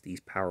against these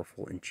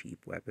powerful and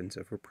cheap weapons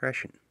of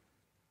oppression.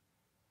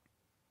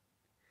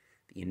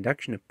 The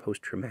induction of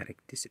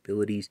post-traumatic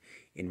disabilities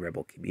in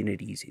rebel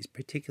communities is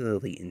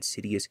particularly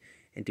insidious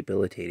and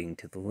debilitating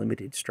to the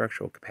limited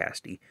structural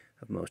capacity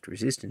of most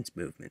resistance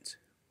movements.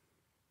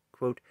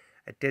 Quote,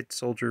 "A dead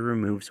soldier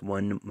removes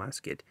one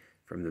musket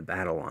from the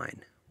battle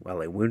line, while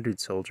a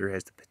wounded soldier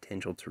has the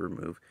potential to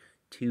remove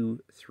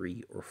 2,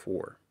 3, or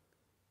 4.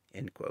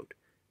 End quote,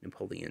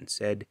 Napoleon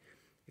said,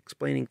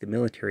 explaining the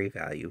military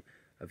value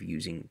of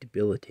using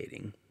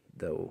debilitating,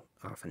 though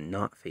often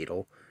not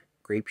fatal,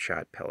 grape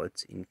shot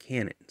pellets in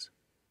cannons.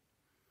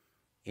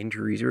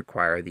 Injuries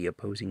require the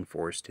opposing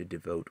force to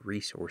devote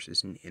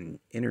resources and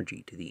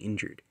energy to the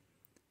injured.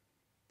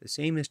 The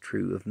same is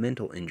true of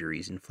mental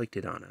injuries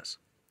inflicted on us.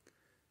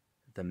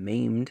 The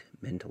maimed,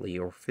 mentally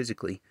or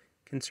physically,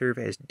 can serve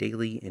as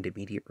daily and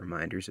immediate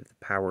reminders of the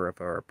power of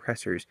our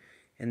oppressors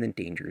and the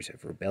dangers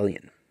of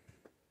rebellion."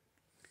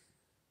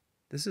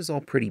 This is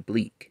all pretty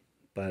bleak,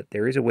 but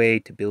there is a way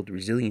to build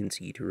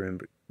resiliency to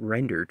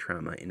render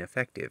trauma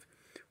ineffective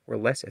or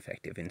less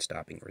effective in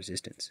stopping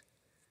resistance.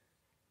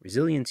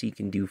 Resiliency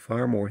can do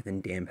far more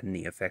than dampen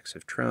the effects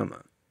of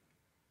trauma.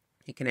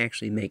 It can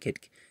actually make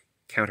it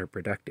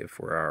counterproductive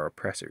for our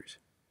oppressors.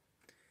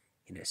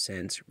 In a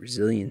sense,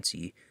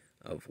 resiliency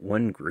of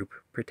one group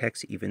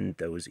protects even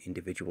those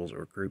individuals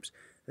or groups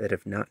that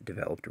have not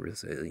developed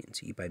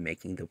resiliency by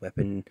making the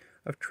weapon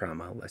of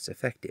trauma less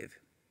effective.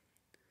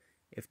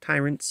 If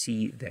tyrants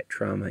see that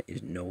trauma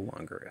is no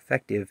longer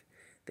effective,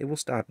 they will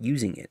stop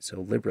using it so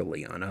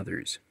liberally on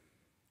others.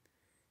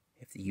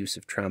 If the use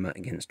of trauma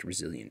against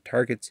resilient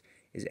targets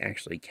is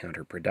actually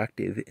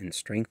counterproductive and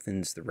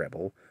strengthens the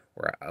rebel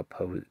or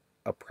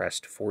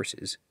oppressed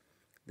forces,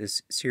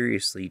 this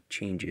seriously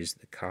changes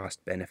the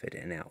cost-benefit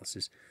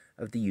analysis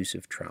of the use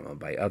of trauma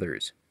by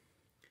others.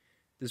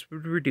 This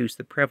would reduce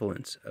the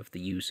prevalence of the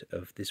use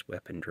of this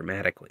weapon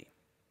dramatically.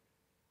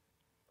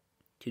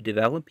 To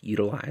develop,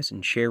 utilize,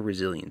 and share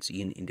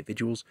resiliency in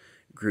individuals,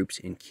 groups,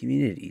 and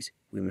communities,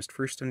 we must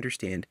first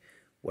understand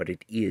what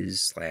it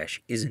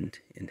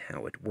is/isn't and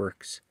how it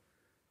works.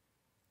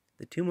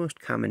 The two most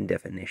common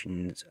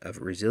definitions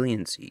of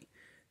resiliency,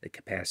 the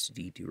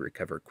capacity to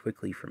recover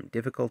quickly from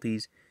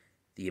difficulties,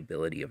 the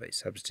ability of a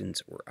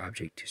substance or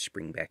object to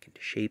spring back into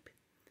shape,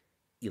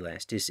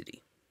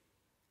 elasticity.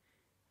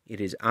 It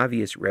is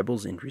obvious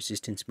rebels and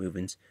resistance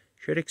movements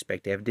should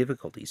expect to have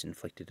difficulties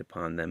inflicted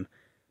upon them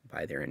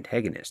by their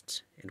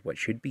antagonists, and what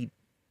should be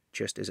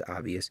just as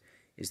obvious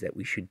is that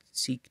we should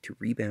seek to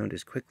rebound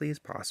as quickly as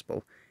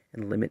possible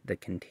and limit the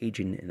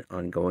contagion and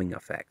ongoing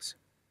effects.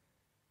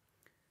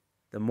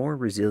 The more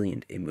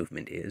resilient a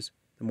movement is,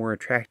 the more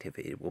attractive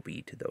it will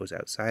be to those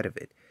outside of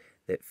it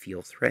that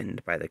feel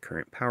threatened by the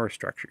current power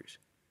structures.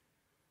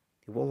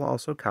 It will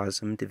also cause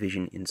some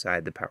division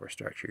inside the power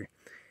structure,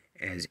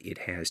 as it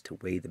has to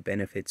weigh the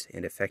benefits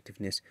and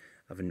effectiveness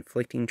of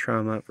inflicting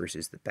trauma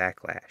versus the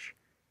backlash,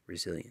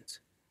 resilience.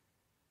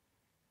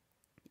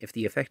 If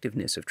the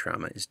effectiveness of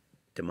trauma is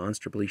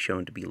demonstrably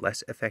shown to be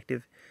less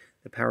effective,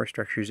 the power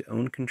structure's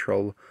own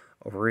control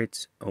over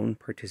its own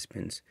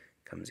participants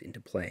comes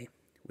into play,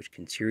 which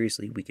can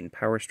seriously weaken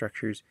power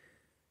structures.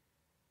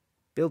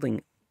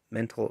 Building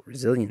mental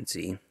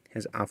resiliency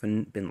has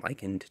often been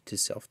likened to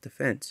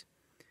self-defense,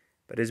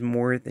 but is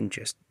more than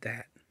just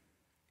that.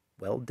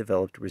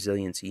 Well-developed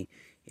resiliency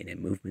in a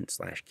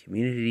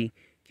movement/community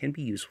can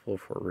be useful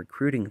for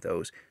recruiting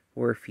those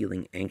who are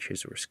feeling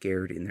anxious or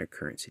scared in their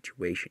current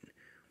situation,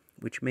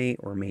 which may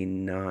or may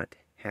not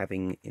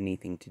having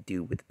anything to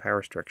do with the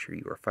power structure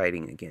you are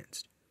fighting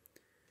against.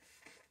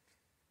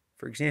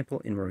 For example,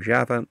 in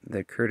Rojava,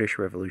 the Kurdish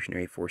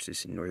revolutionary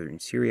forces in northern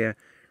Syria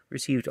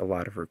received a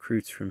lot of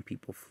recruits from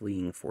people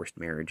fleeing forced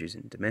marriages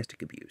and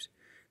domestic abuse,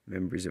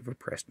 members of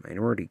oppressed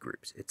minority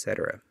groups,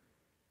 etc.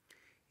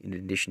 In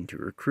addition to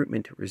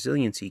recruitment,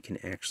 resiliency can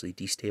actually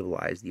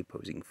destabilize the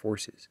opposing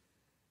forces.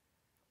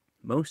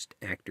 Most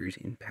actors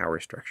in power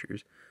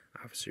structures,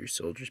 officers,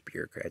 soldiers,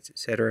 bureaucrats,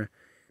 etc.,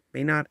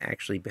 may not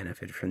actually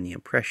benefit from the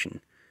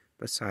oppression,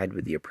 but side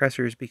with the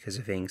oppressors because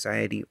of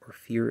anxiety or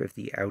fear of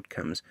the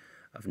outcomes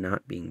of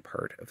not being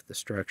part of the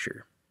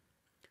structure.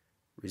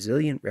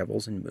 Resilient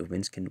rebels and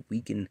movements can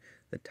weaken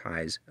the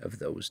ties of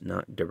those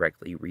not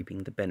directly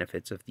reaping the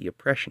benefits of the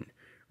oppression,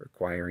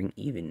 requiring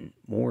even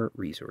more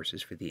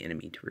resources for the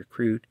enemy to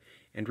recruit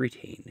and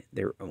retain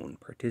their own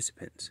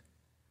participants.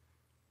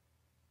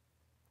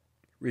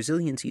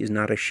 Resiliency is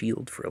not a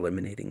shield for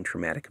eliminating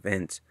traumatic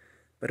events,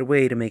 but a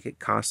way to make it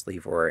costly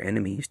for our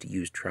enemies to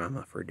use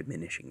trauma for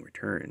diminishing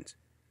returns.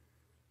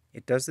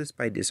 It does this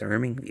by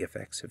disarming the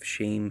effects of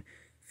shame,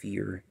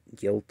 fear,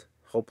 guilt,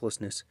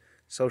 hopelessness,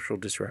 Social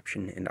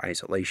disruption and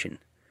isolation,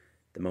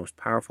 the most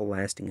powerful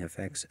lasting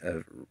effects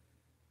of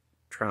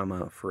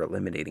trauma for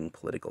eliminating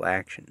political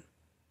action.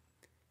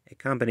 A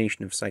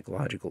combination of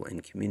psychological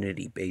and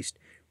community-based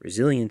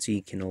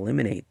resiliency can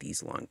eliminate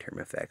these long-term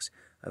effects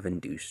of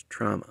induced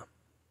trauma.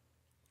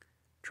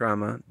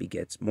 Trauma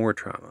begets more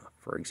trauma.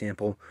 For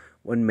example,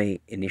 one may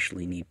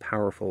initially need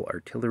powerful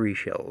artillery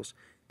shells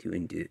to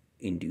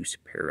induce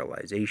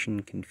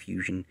paralyzation,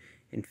 confusion,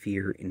 and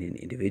fear in an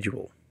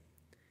individual.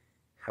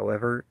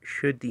 However,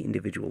 should the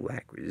individual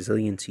lack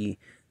resiliency,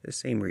 the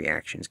same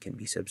reactions can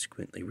be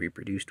subsequently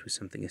reproduced with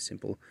something as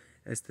simple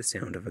as the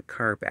sound of a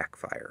car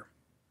backfire.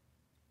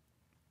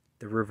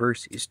 The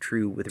reverse is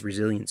true with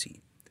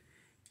resiliency.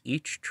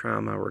 Each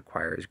trauma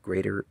requires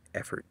greater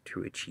effort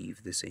to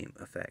achieve the same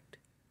effect.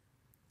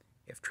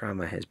 If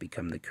trauma has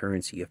become the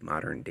currency of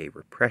modern-day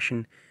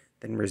repression,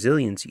 then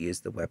resiliency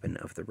is the weapon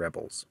of the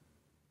rebels.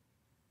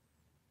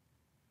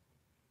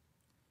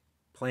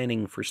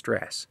 Planning for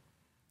stress.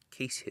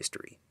 Case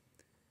history.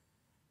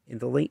 In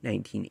the late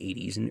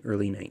 1980s and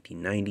early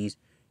 1990s,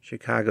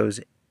 Chicago's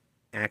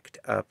ACT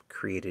UP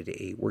created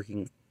a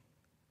working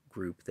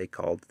group they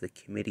called the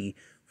Committee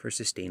for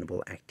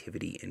Sustainable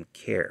Activity and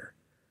Care,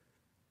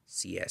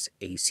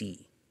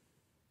 CSAC.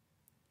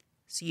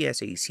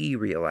 CSAC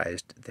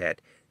realized that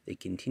the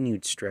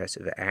continued stress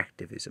of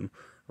activism,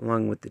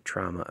 along with the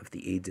trauma of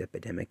the AIDS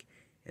epidemic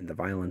and the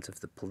violence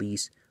of the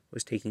police,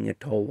 was taking a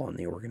toll on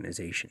the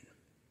organization.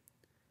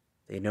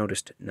 They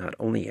noticed not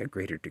only a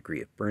greater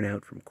degree of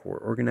burnout from core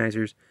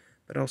organizers,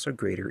 but also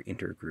greater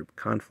intergroup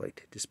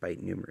conflict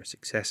despite numerous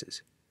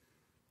successes.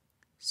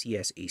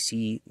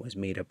 CSAC was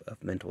made up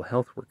of mental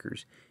health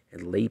workers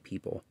and lay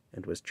people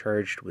and was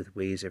charged with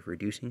ways of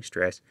reducing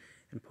stress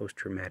and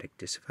post-traumatic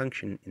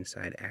dysfunction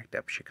inside ACT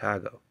UP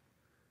Chicago.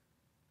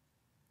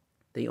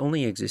 They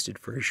only existed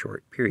for a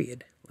short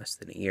period, less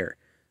than a year,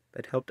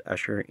 but helped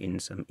usher in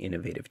some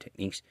innovative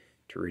techniques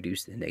to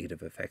reduce the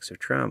negative effects of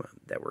trauma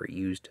that were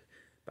used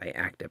by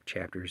ACT UP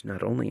chapters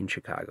not only in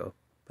Chicago,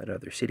 but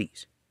other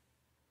cities.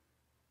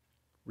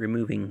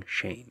 Removing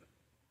shame.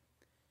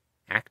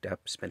 ACT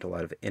UP spent a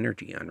lot of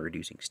energy on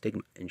reducing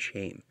stigma and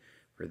shame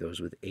for those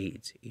with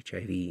AIDS,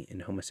 HIV,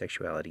 and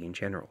homosexuality in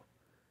general.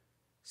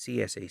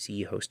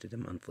 CSAC hosted a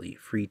monthly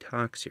free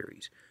talk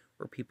series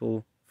where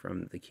people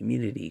from the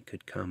community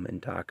could come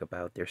and talk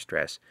about their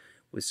stress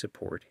with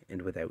support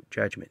and without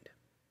judgment.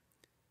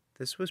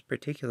 This was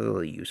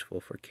particularly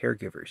useful for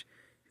caregivers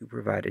who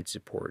provided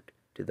support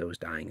to those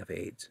dying of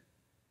AIDS.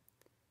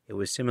 It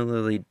was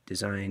similarly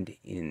designed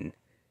in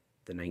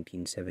the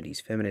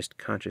 1970s feminist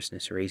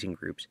consciousness-raising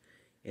groups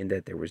in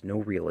that there was no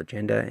real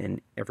agenda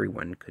and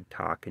everyone could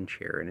talk and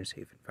share in a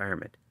safe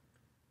environment.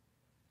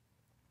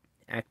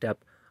 ACT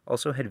UP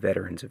also had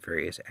veterans of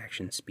various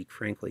actions speak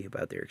frankly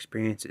about their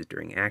experiences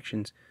during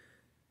actions,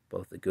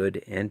 both the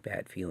good and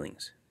bad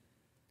feelings.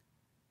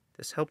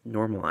 This helped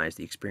normalize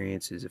the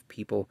experiences of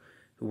people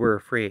who were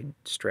afraid,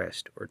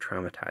 stressed, or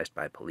traumatized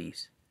by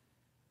police.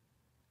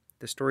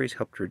 The stories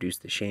helped reduce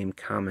the shame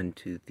common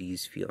to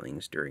these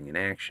feelings during an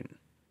action.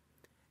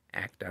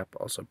 ACT UP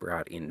also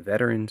brought in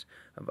veterans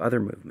of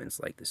other movements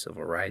like the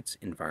civil rights,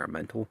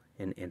 environmental,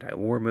 and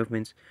anti-war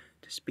movements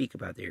to speak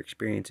about their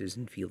experiences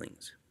and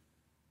feelings.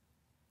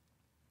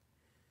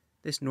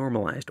 This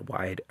normalized a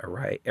wide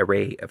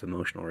array of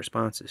emotional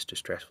responses to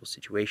stressful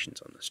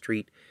situations on the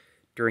street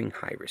during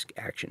high-risk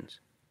actions.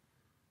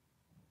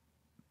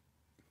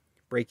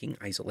 Breaking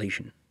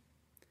isolation.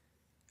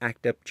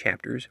 ACT UP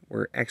chapters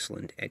were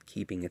excellent at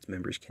keeping its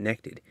members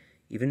connected,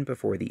 even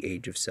before the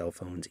age of cell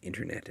phones,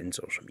 internet, and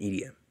social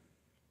media.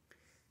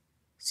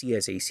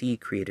 CSAC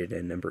created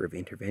a number of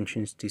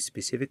interventions to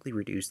specifically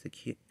reduce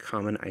the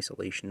common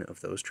isolation of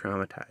those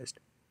traumatized.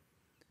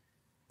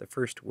 The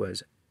first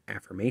was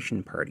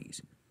affirmation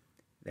parties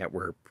that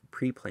were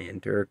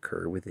pre-planned to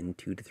occur within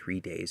 2 to 3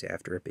 days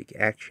after a big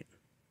action.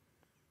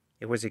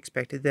 It was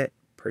expected that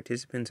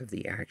participants of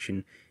the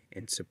action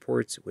and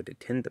supports would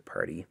attend the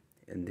party,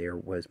 and there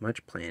was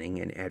much planning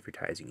and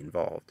advertising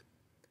involved.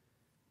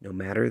 No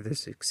matter the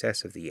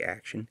success of the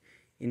action,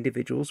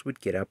 individuals would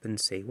get up and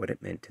say what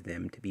it meant to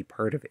them to be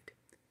part of it,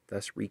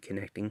 thus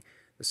reconnecting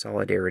the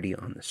solidarity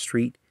on the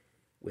street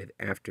with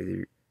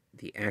after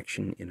the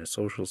action in a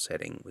social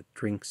setting with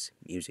drinks,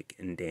 music,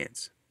 and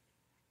dance.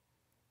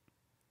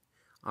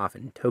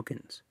 Often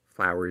tokens,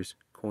 flowers,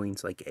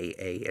 coins like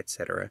AA,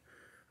 etc.,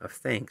 of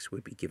thanks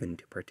would be given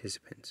to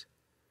participants.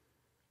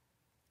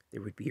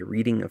 There would be a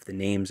reading of the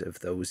names of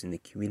those in the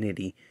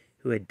community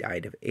who had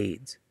died of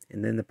AIDS,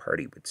 and then the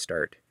party would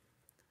start.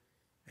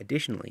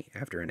 Additionally,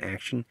 after an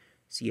action,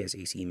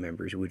 CSAC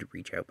members would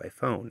reach out by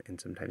phone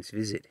and sometimes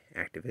visit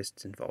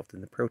activists involved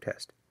in the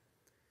protest.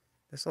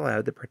 This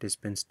allowed the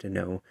participants to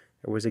know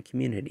there was a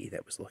community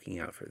that was looking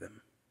out for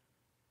them.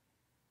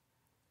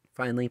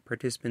 Finally,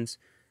 participants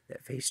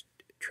that faced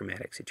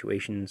traumatic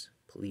situations,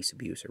 police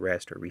abuse,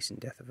 arrest, or recent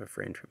death of a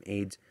friend from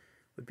AIDS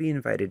would be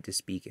invited to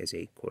speak as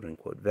a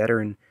quote-unquote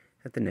veteran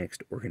at the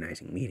next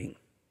organizing meeting.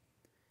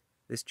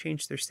 This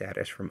changed their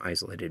status from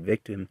isolated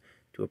victim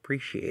to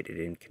appreciated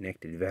and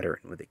connected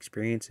veteran with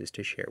experiences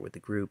to share with the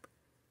group.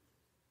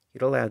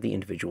 It allowed the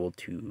individual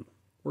to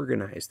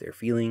organize their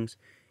feelings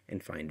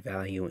and find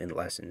value and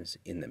lessons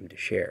in them to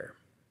share.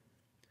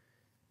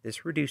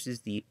 This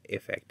reduces the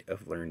effect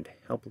of learned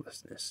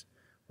helplessness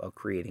while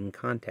creating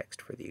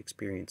context for the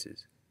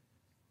experiences.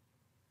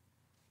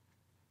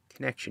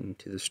 Connection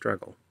to the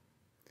struggle.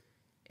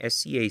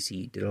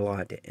 SCAC did a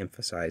lot to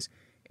emphasize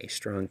a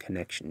strong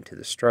connection to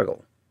the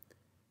struggle,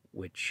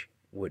 which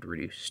would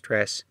reduce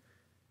stress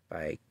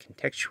by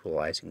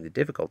contextualizing the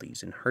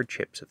difficulties and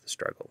hardships of the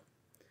struggle.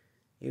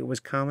 It was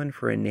common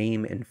for a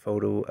name and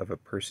photo of a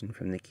person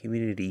from the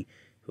community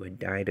who had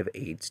died of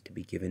AIDS to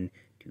be given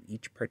to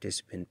each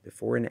participant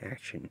before an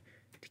action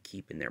to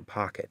keep in their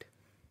pocket.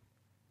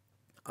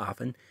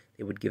 Often,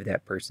 they would give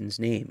that person's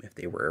name if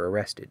they were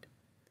arrested.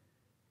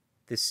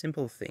 This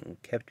simple thing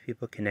kept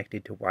people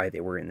connected to why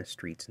they were in the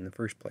streets in the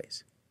first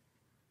place.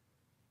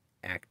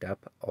 ACT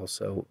UP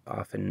also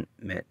often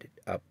met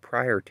up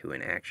prior to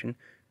an action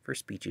for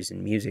speeches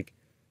and music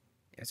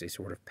as a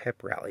sort of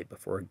pep rally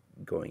before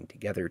going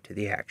together to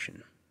the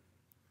action.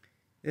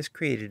 This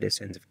created a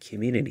sense of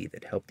community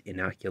that helped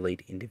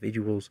inoculate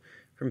individuals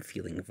from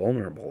feeling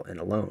vulnerable and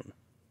alone.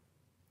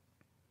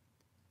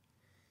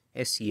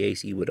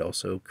 SCAC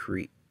also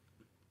created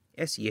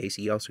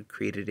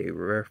a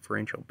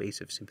referential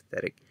base of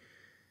sympathetic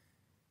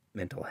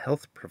mental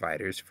health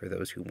providers for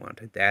those who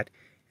wanted that,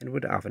 and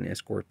would often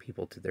escort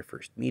people to their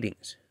first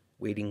meetings,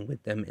 waiting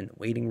with them in the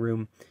waiting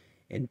room,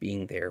 and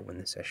being there when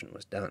the session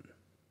was done.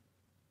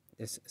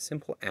 This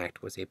simple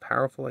act was a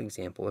powerful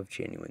example of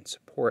genuine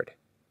support.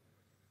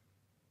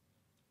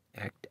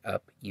 ACT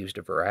UP used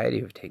a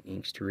variety of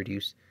techniques to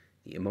reduce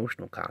the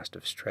emotional cost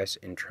of stress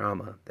and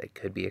trauma that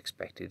could be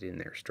expected in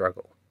their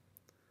struggle.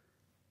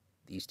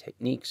 These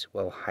techniques,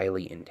 while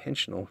highly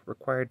intentional,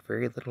 required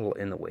very little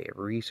in the way of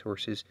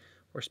resources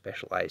or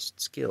specialized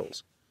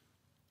skills.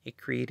 It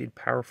created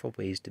powerful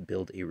ways to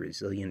build a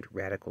resilient,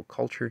 radical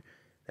culture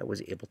that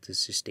was able to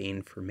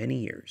sustain for many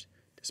years,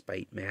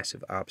 despite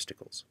massive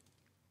obstacles.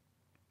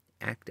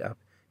 ACT UP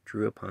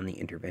drew upon the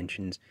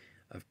interventions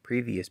of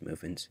previous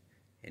movements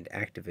and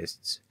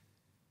activists,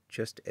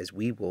 just as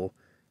we will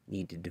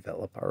need to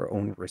develop our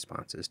own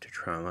responses to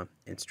trauma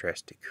and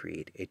stress to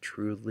create a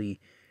truly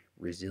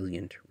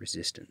resilient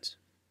resistance.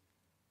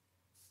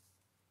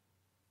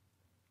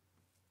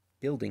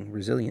 Building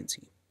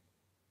resiliency.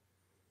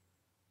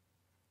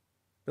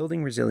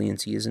 Building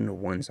resiliency isn't a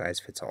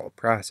one-size-fits-all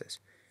process,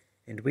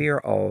 and we are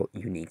all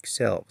unique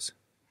selves,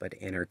 but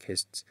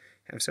anarchists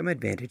have some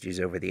advantages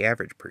over the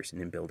average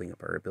person in building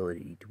up our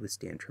ability to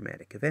withstand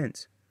traumatic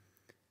events.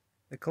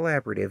 The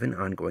collaborative and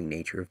ongoing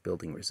nature of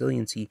building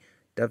resiliency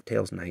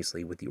dovetails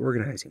nicely with the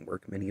organizing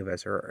work many of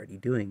us are already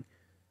doing,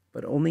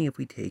 but only if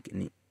we take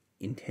an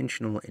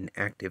intentional and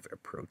active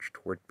approach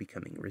toward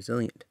becoming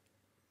resilient.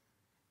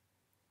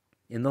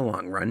 In the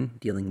long run,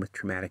 dealing with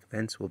traumatic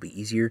events will be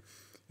easier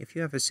if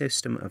you have a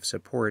system of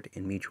support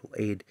and mutual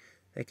aid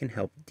that can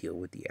help deal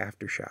with the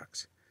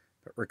aftershocks.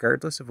 But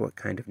regardless of what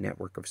kind of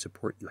network of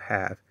support you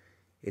have,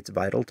 it's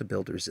vital to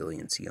build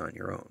resiliency on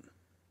your own.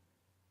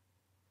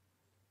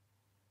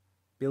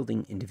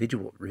 Building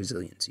individual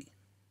resiliency.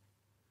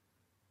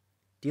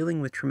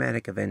 Dealing with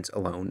traumatic events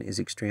alone is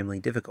extremely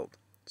difficult,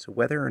 so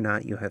whether or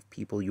not you have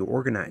people you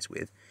organize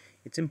with,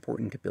 it's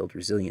important to build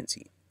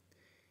resiliency.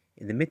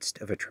 In the midst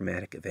of a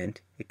traumatic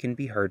event, it can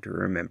be hard to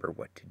remember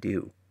what to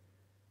do.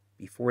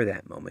 Before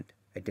that moment,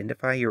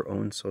 identify your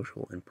own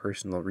social and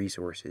personal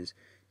resources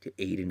to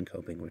aid in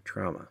coping with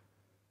trauma.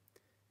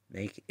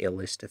 Make a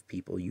list of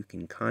people you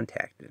can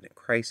contact in a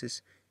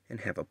crisis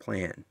and have a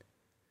plan.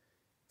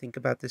 Think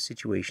about the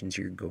situations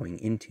you're going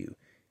into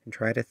and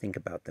try to think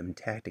about them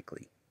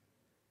tactically.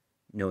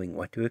 Knowing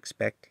what to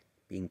expect,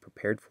 being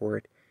prepared for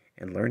it,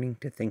 and learning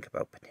to think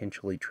about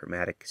potentially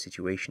traumatic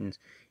situations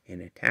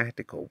in a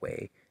tactical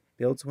way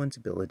builds one's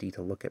ability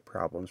to look at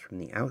problems from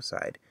the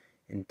outside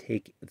and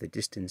take the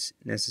distance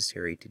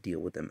necessary to deal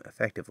with them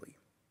effectively.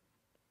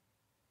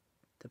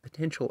 The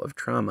potential of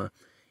trauma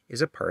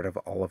is a part of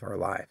all of our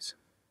lives.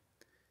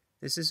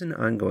 This is an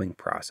ongoing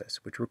process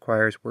which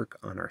requires work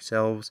on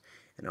ourselves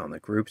and on the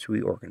groups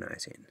we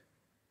organize in.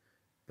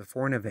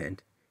 Before an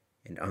event,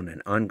 and on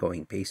an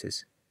ongoing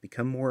basis,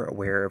 become more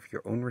aware of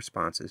your own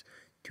responses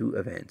to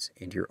events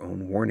and your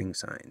own warning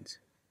signs.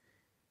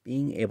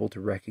 Being able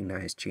to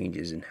recognize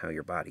changes in how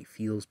your body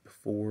feels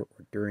before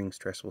or during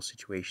stressful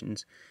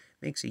situations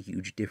makes a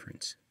huge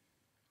difference.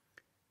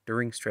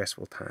 During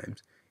stressful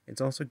times,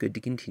 it's also good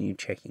to continue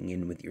checking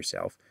in with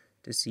yourself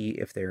to see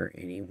if there are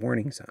any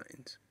warning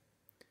signs.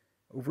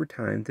 Over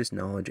time, this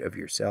knowledge of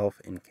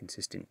yourself and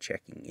consistent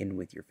checking in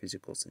with your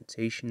physical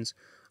sensations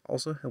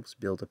also helps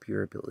build up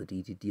your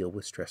ability to deal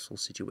with stressful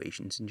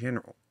situations in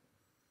general.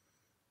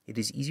 It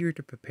is easier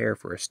to prepare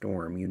for a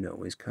storm you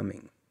know is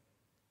coming.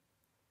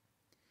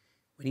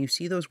 When you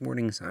see those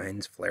warning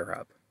signs flare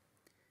up,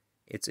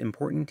 it's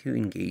important to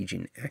engage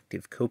in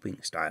active coping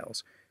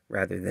styles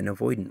rather than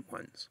avoidant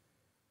ones.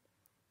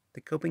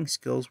 The coping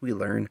skills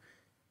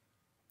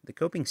The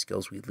coping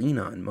skills we lean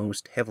on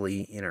most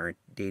heavily in our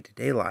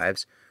day-to-day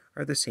lives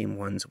are the same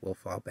ones we'll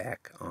fall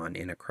back on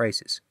in a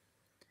crisis.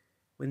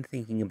 When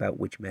thinking about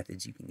which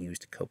methods you can use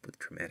to cope with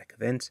traumatic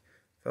events,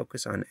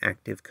 focus on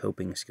active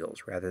coping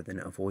skills rather than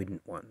avoidant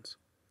ones.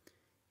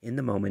 In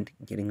the moment,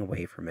 getting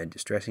away from a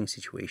distressing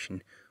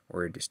situation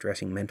or a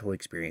distressing mental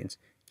experience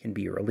can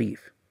be a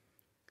relief.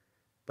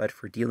 But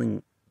for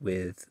dealing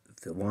with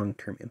the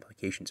long-term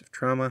implications of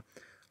trauma,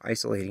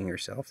 isolating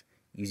yourself,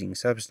 using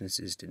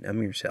substances to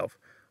numb yourself,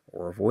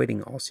 or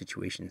avoiding all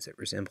situations that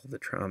resemble the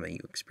trauma you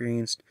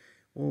experienced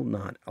will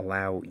not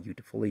allow you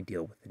to fully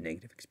deal with the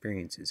negative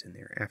experiences and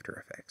their after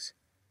effects.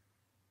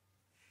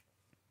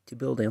 To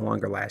build a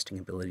longer-lasting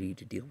ability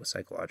to deal with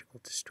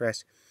psychological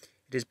distress,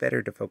 it is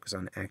better to focus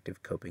on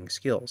active coping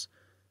skills,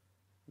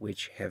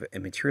 which have a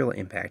material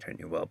impact on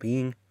your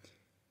well-being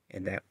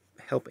and that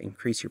help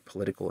increase your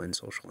political and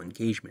social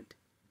engagement.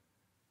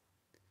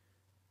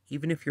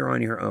 Even if you're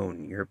on your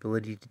own, your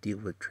ability to deal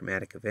with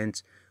traumatic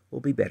events will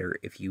be better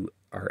if you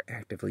are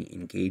actively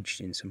engaged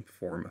in some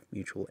form of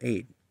mutual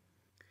aid.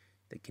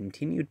 The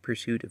continued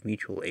pursuit of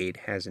mutual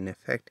aid has an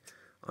effect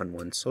on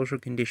one's social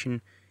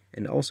condition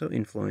and also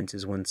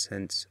influences one's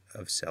sense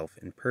of self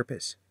and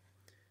purpose.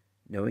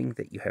 Knowing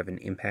that you have an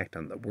impact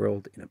on the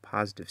world in a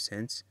positive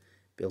sense,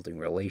 building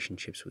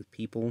relationships with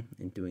people,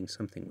 and doing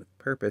something with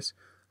purpose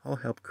all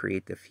help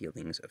create the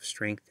feelings of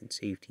strength and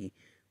safety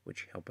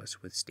which help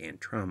us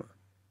withstand trauma.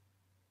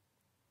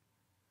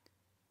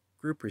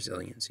 Group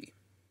resiliency.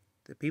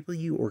 The people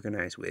you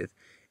organize with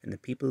and the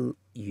people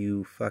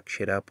you fuck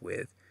shit up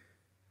with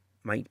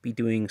might be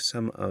doing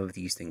some of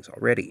these things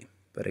already,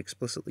 but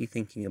explicitly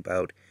thinking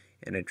about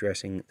and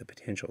addressing the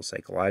potential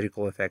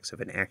psychological effects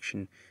of an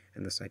action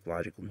and the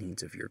psychological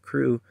needs of your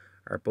crew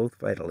are both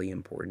vitally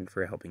important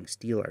for helping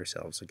steel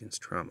ourselves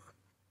against trauma.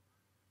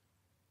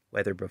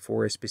 Whether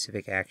before a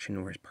specific action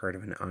or as part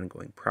of an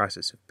ongoing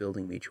process of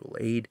building mutual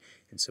aid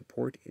and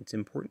support, it's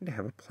important to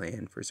have a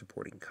plan for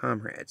supporting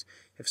comrades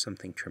if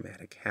something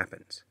traumatic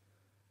happens.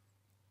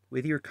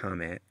 With your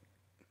comrades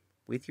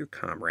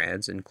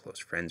and close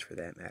friends for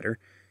that matter,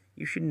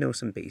 you should know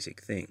some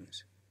basic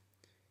things.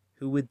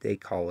 Who would they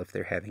call if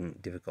they're having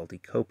difficulty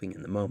coping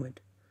in the moment?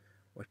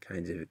 What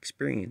kinds of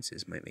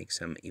experiences might make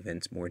some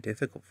events more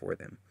difficult for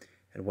them?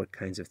 And what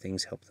kinds of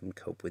things help them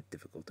cope with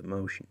difficult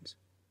emotions?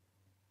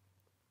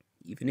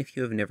 Even if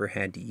you have never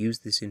had to use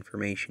this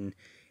information,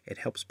 it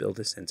helps build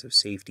a sense of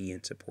safety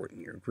and support in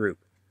your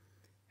group.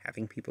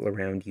 Having people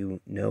around you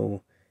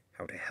know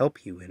how to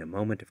help you in a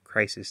moment of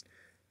crisis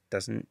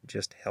doesn't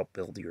just help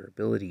build your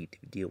ability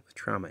to deal with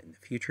trauma in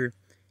the future,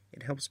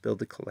 it helps build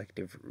the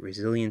collective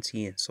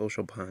resiliency and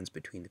social bonds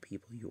between the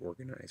people you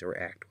organize or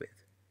act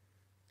with.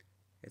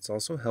 It's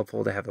also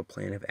helpful to have a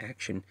plan of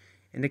action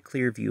and a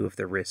clear view of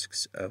the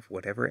risks of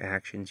whatever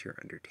actions you're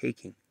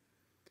undertaking.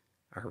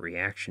 Our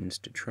reactions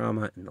to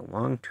trauma in the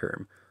long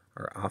term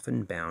are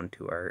often bound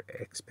to our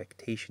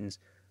expectations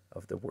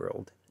of the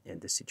world and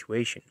the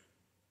situation.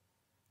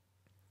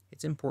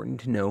 It's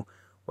important to know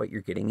what you're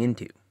getting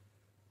into.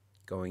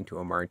 Going to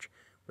a march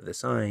with a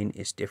sign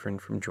is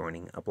different from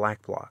joining a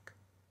black bloc.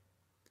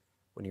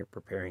 When you're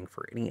preparing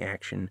for any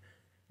action,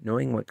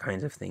 knowing what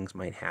kinds of things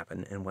might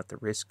happen and what the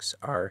risks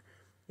are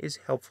is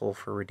helpful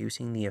for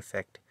reducing the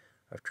effect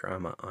of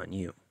trauma on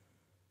you.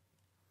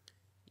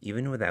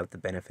 Even without the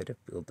benefit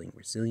of building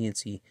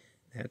resiliency,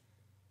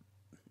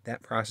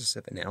 that process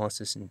of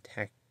analysis and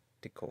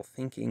tactical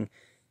thinking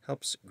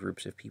helps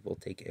groups of people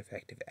take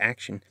effective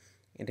action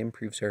and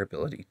improves our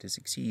ability to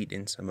succeed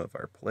in some of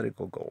our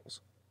political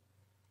goals.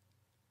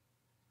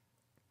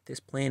 This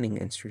planning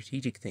and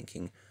strategic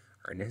thinking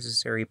are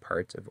necessary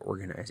parts of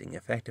organizing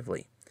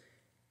effectively,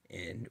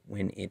 and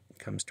when it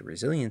comes to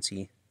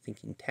resiliency,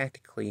 thinking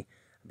tactically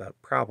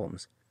about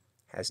problems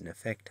has an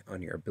effect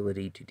on your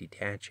ability to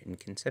detach and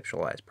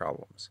conceptualize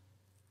problems.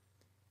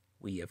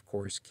 We, of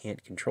course,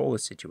 can't control the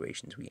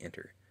situations we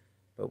enter,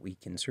 but we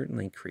can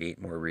certainly create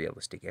more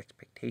realistic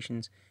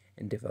expectations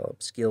and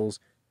develop skills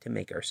to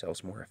make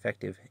ourselves more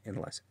effective and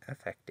less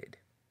affected.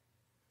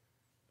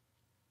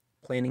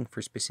 Planning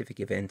for specific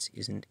events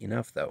isn't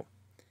enough, though.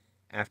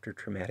 After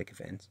traumatic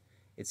events,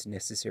 it's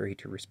necessary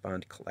to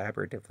respond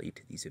collaboratively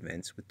to these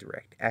events with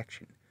direct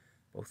action,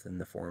 both in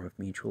the form of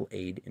mutual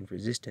aid and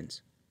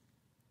resistance.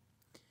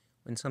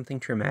 When something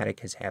traumatic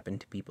has happened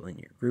to people in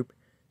your group,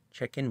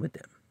 check in with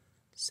them.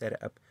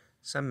 Set up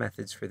some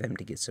methods for them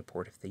to get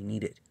support if they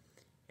need it,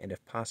 and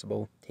if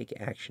possible, take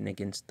action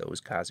against those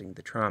causing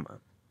the trauma.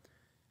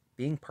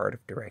 Being part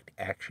of direct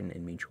action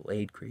and mutual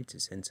aid creates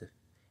a sense of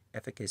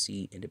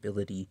efficacy and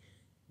ability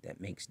that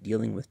makes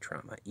dealing with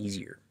trauma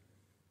easier.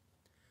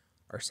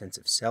 Our sense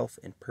of self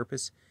and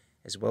purpose,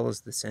 as well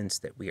as the sense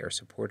that we are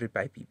supported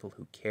by people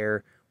who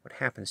care what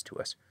happens to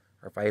us,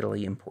 are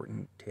vitally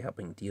important to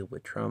helping deal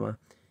with trauma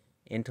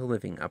and to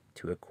living up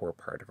to a core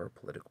part of our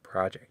political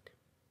project.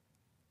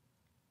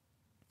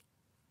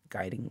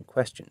 Guiding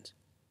questions.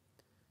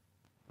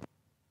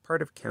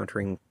 Part of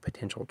countering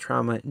potential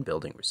trauma and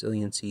building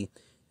resiliency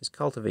is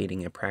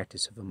cultivating a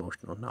practice of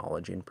emotional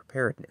knowledge and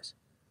preparedness.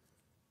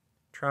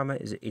 trauma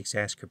is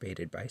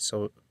exacerbated by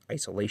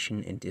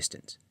isolation and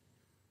distance.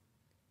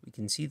 We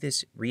can see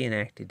this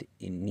reenacted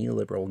in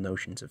neoliberal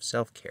notions of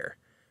self-care,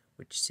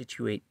 which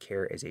situate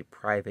care as a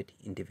private,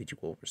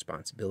 individual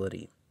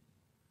responsibility.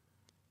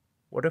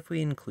 What if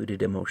we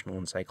included emotional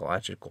and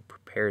psychological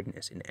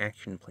preparedness in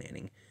action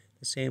planning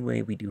the same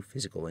way we do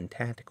physical and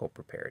tactical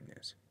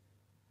preparedness?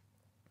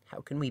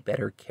 How can we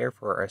better care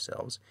for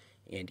ourselves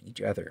and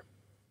each other?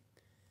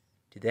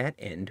 To that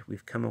end,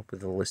 we've come up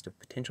with a list of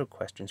potential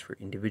questions for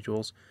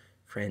individuals,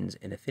 friends,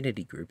 and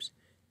affinity groups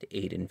to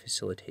aid in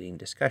facilitating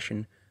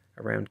discussion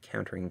around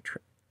countering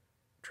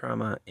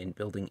trauma and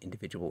building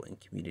individual and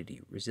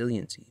community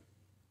resiliency.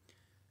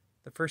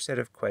 The first set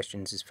of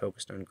questions is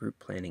focused on group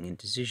planning and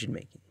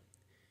decision-making.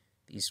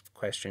 These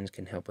questions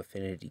can help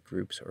affinity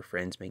groups or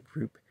friends make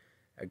group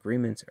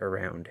agreements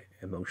around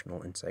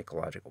emotional and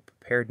psychological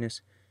preparedness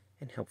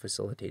and help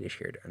facilitate a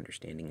shared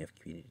understanding of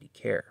community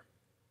care.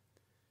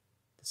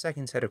 The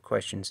second set of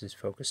questions is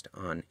focused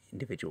on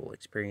individual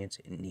experience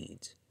and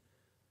needs.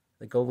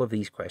 The goal of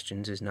these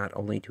questions is not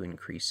only to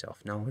increase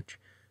self-knowledge,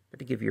 but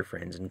to give your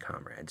friends and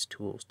comrades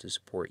tools to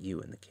support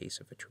you in the case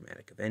of a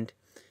traumatic event,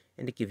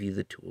 and to give you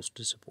the tools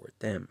to support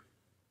them.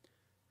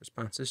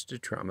 Responses to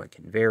trauma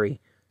can vary,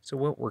 so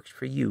what works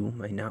for you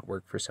might not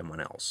work for someone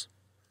else.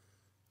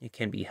 It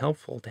can be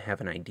helpful to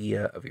have an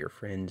idea of your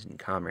friends' and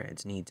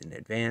comrades' needs in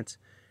advance,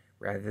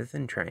 rather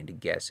than trying to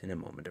guess in a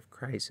moment of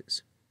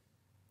crisis.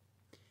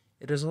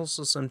 It is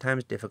also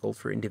sometimes difficult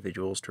for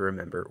individuals to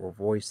remember or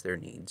voice their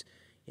needs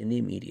in the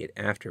immediate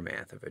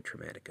aftermath of a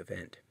traumatic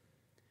event.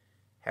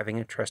 Having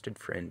a trusted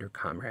friend or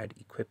comrade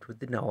equipped with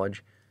the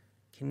knowledge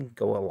can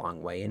go a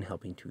long way in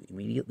helping to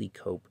immediately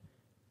cope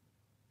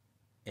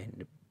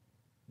and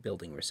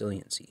building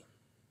resiliency.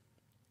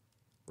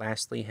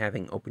 Lastly,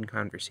 having open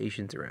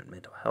conversations around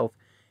mental health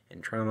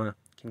and trauma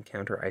can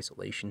counter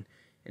isolation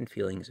and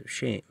feelings of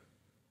shame,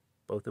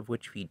 both of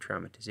which feed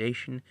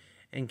traumatization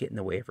and get in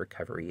the way of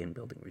recovery and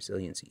building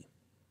resiliency.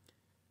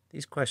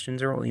 These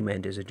questions are only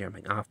meant as a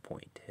jumping-off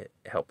point to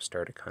help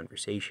start a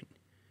conversation.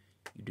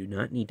 You do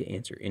not need to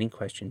answer any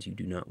questions you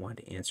do not want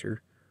to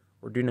answer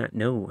or do not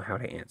know how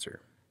to answer,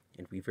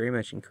 and we very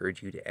much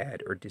encourage you to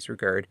add or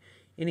disregard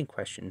any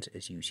questions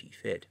as you see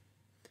fit.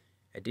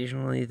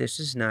 Additionally, this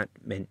is not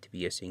meant to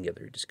be a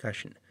singular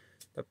discussion,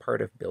 but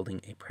part of building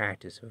a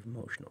practice of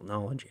emotional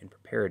knowledge and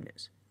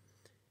preparedness.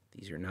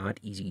 These are not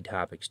easy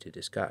topics to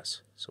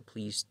discuss, so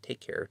please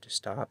take care to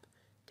stop,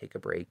 take a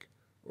break,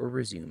 or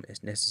resume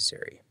as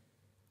necessary.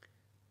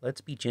 Let's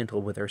be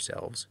gentle with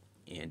ourselves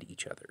and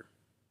each other.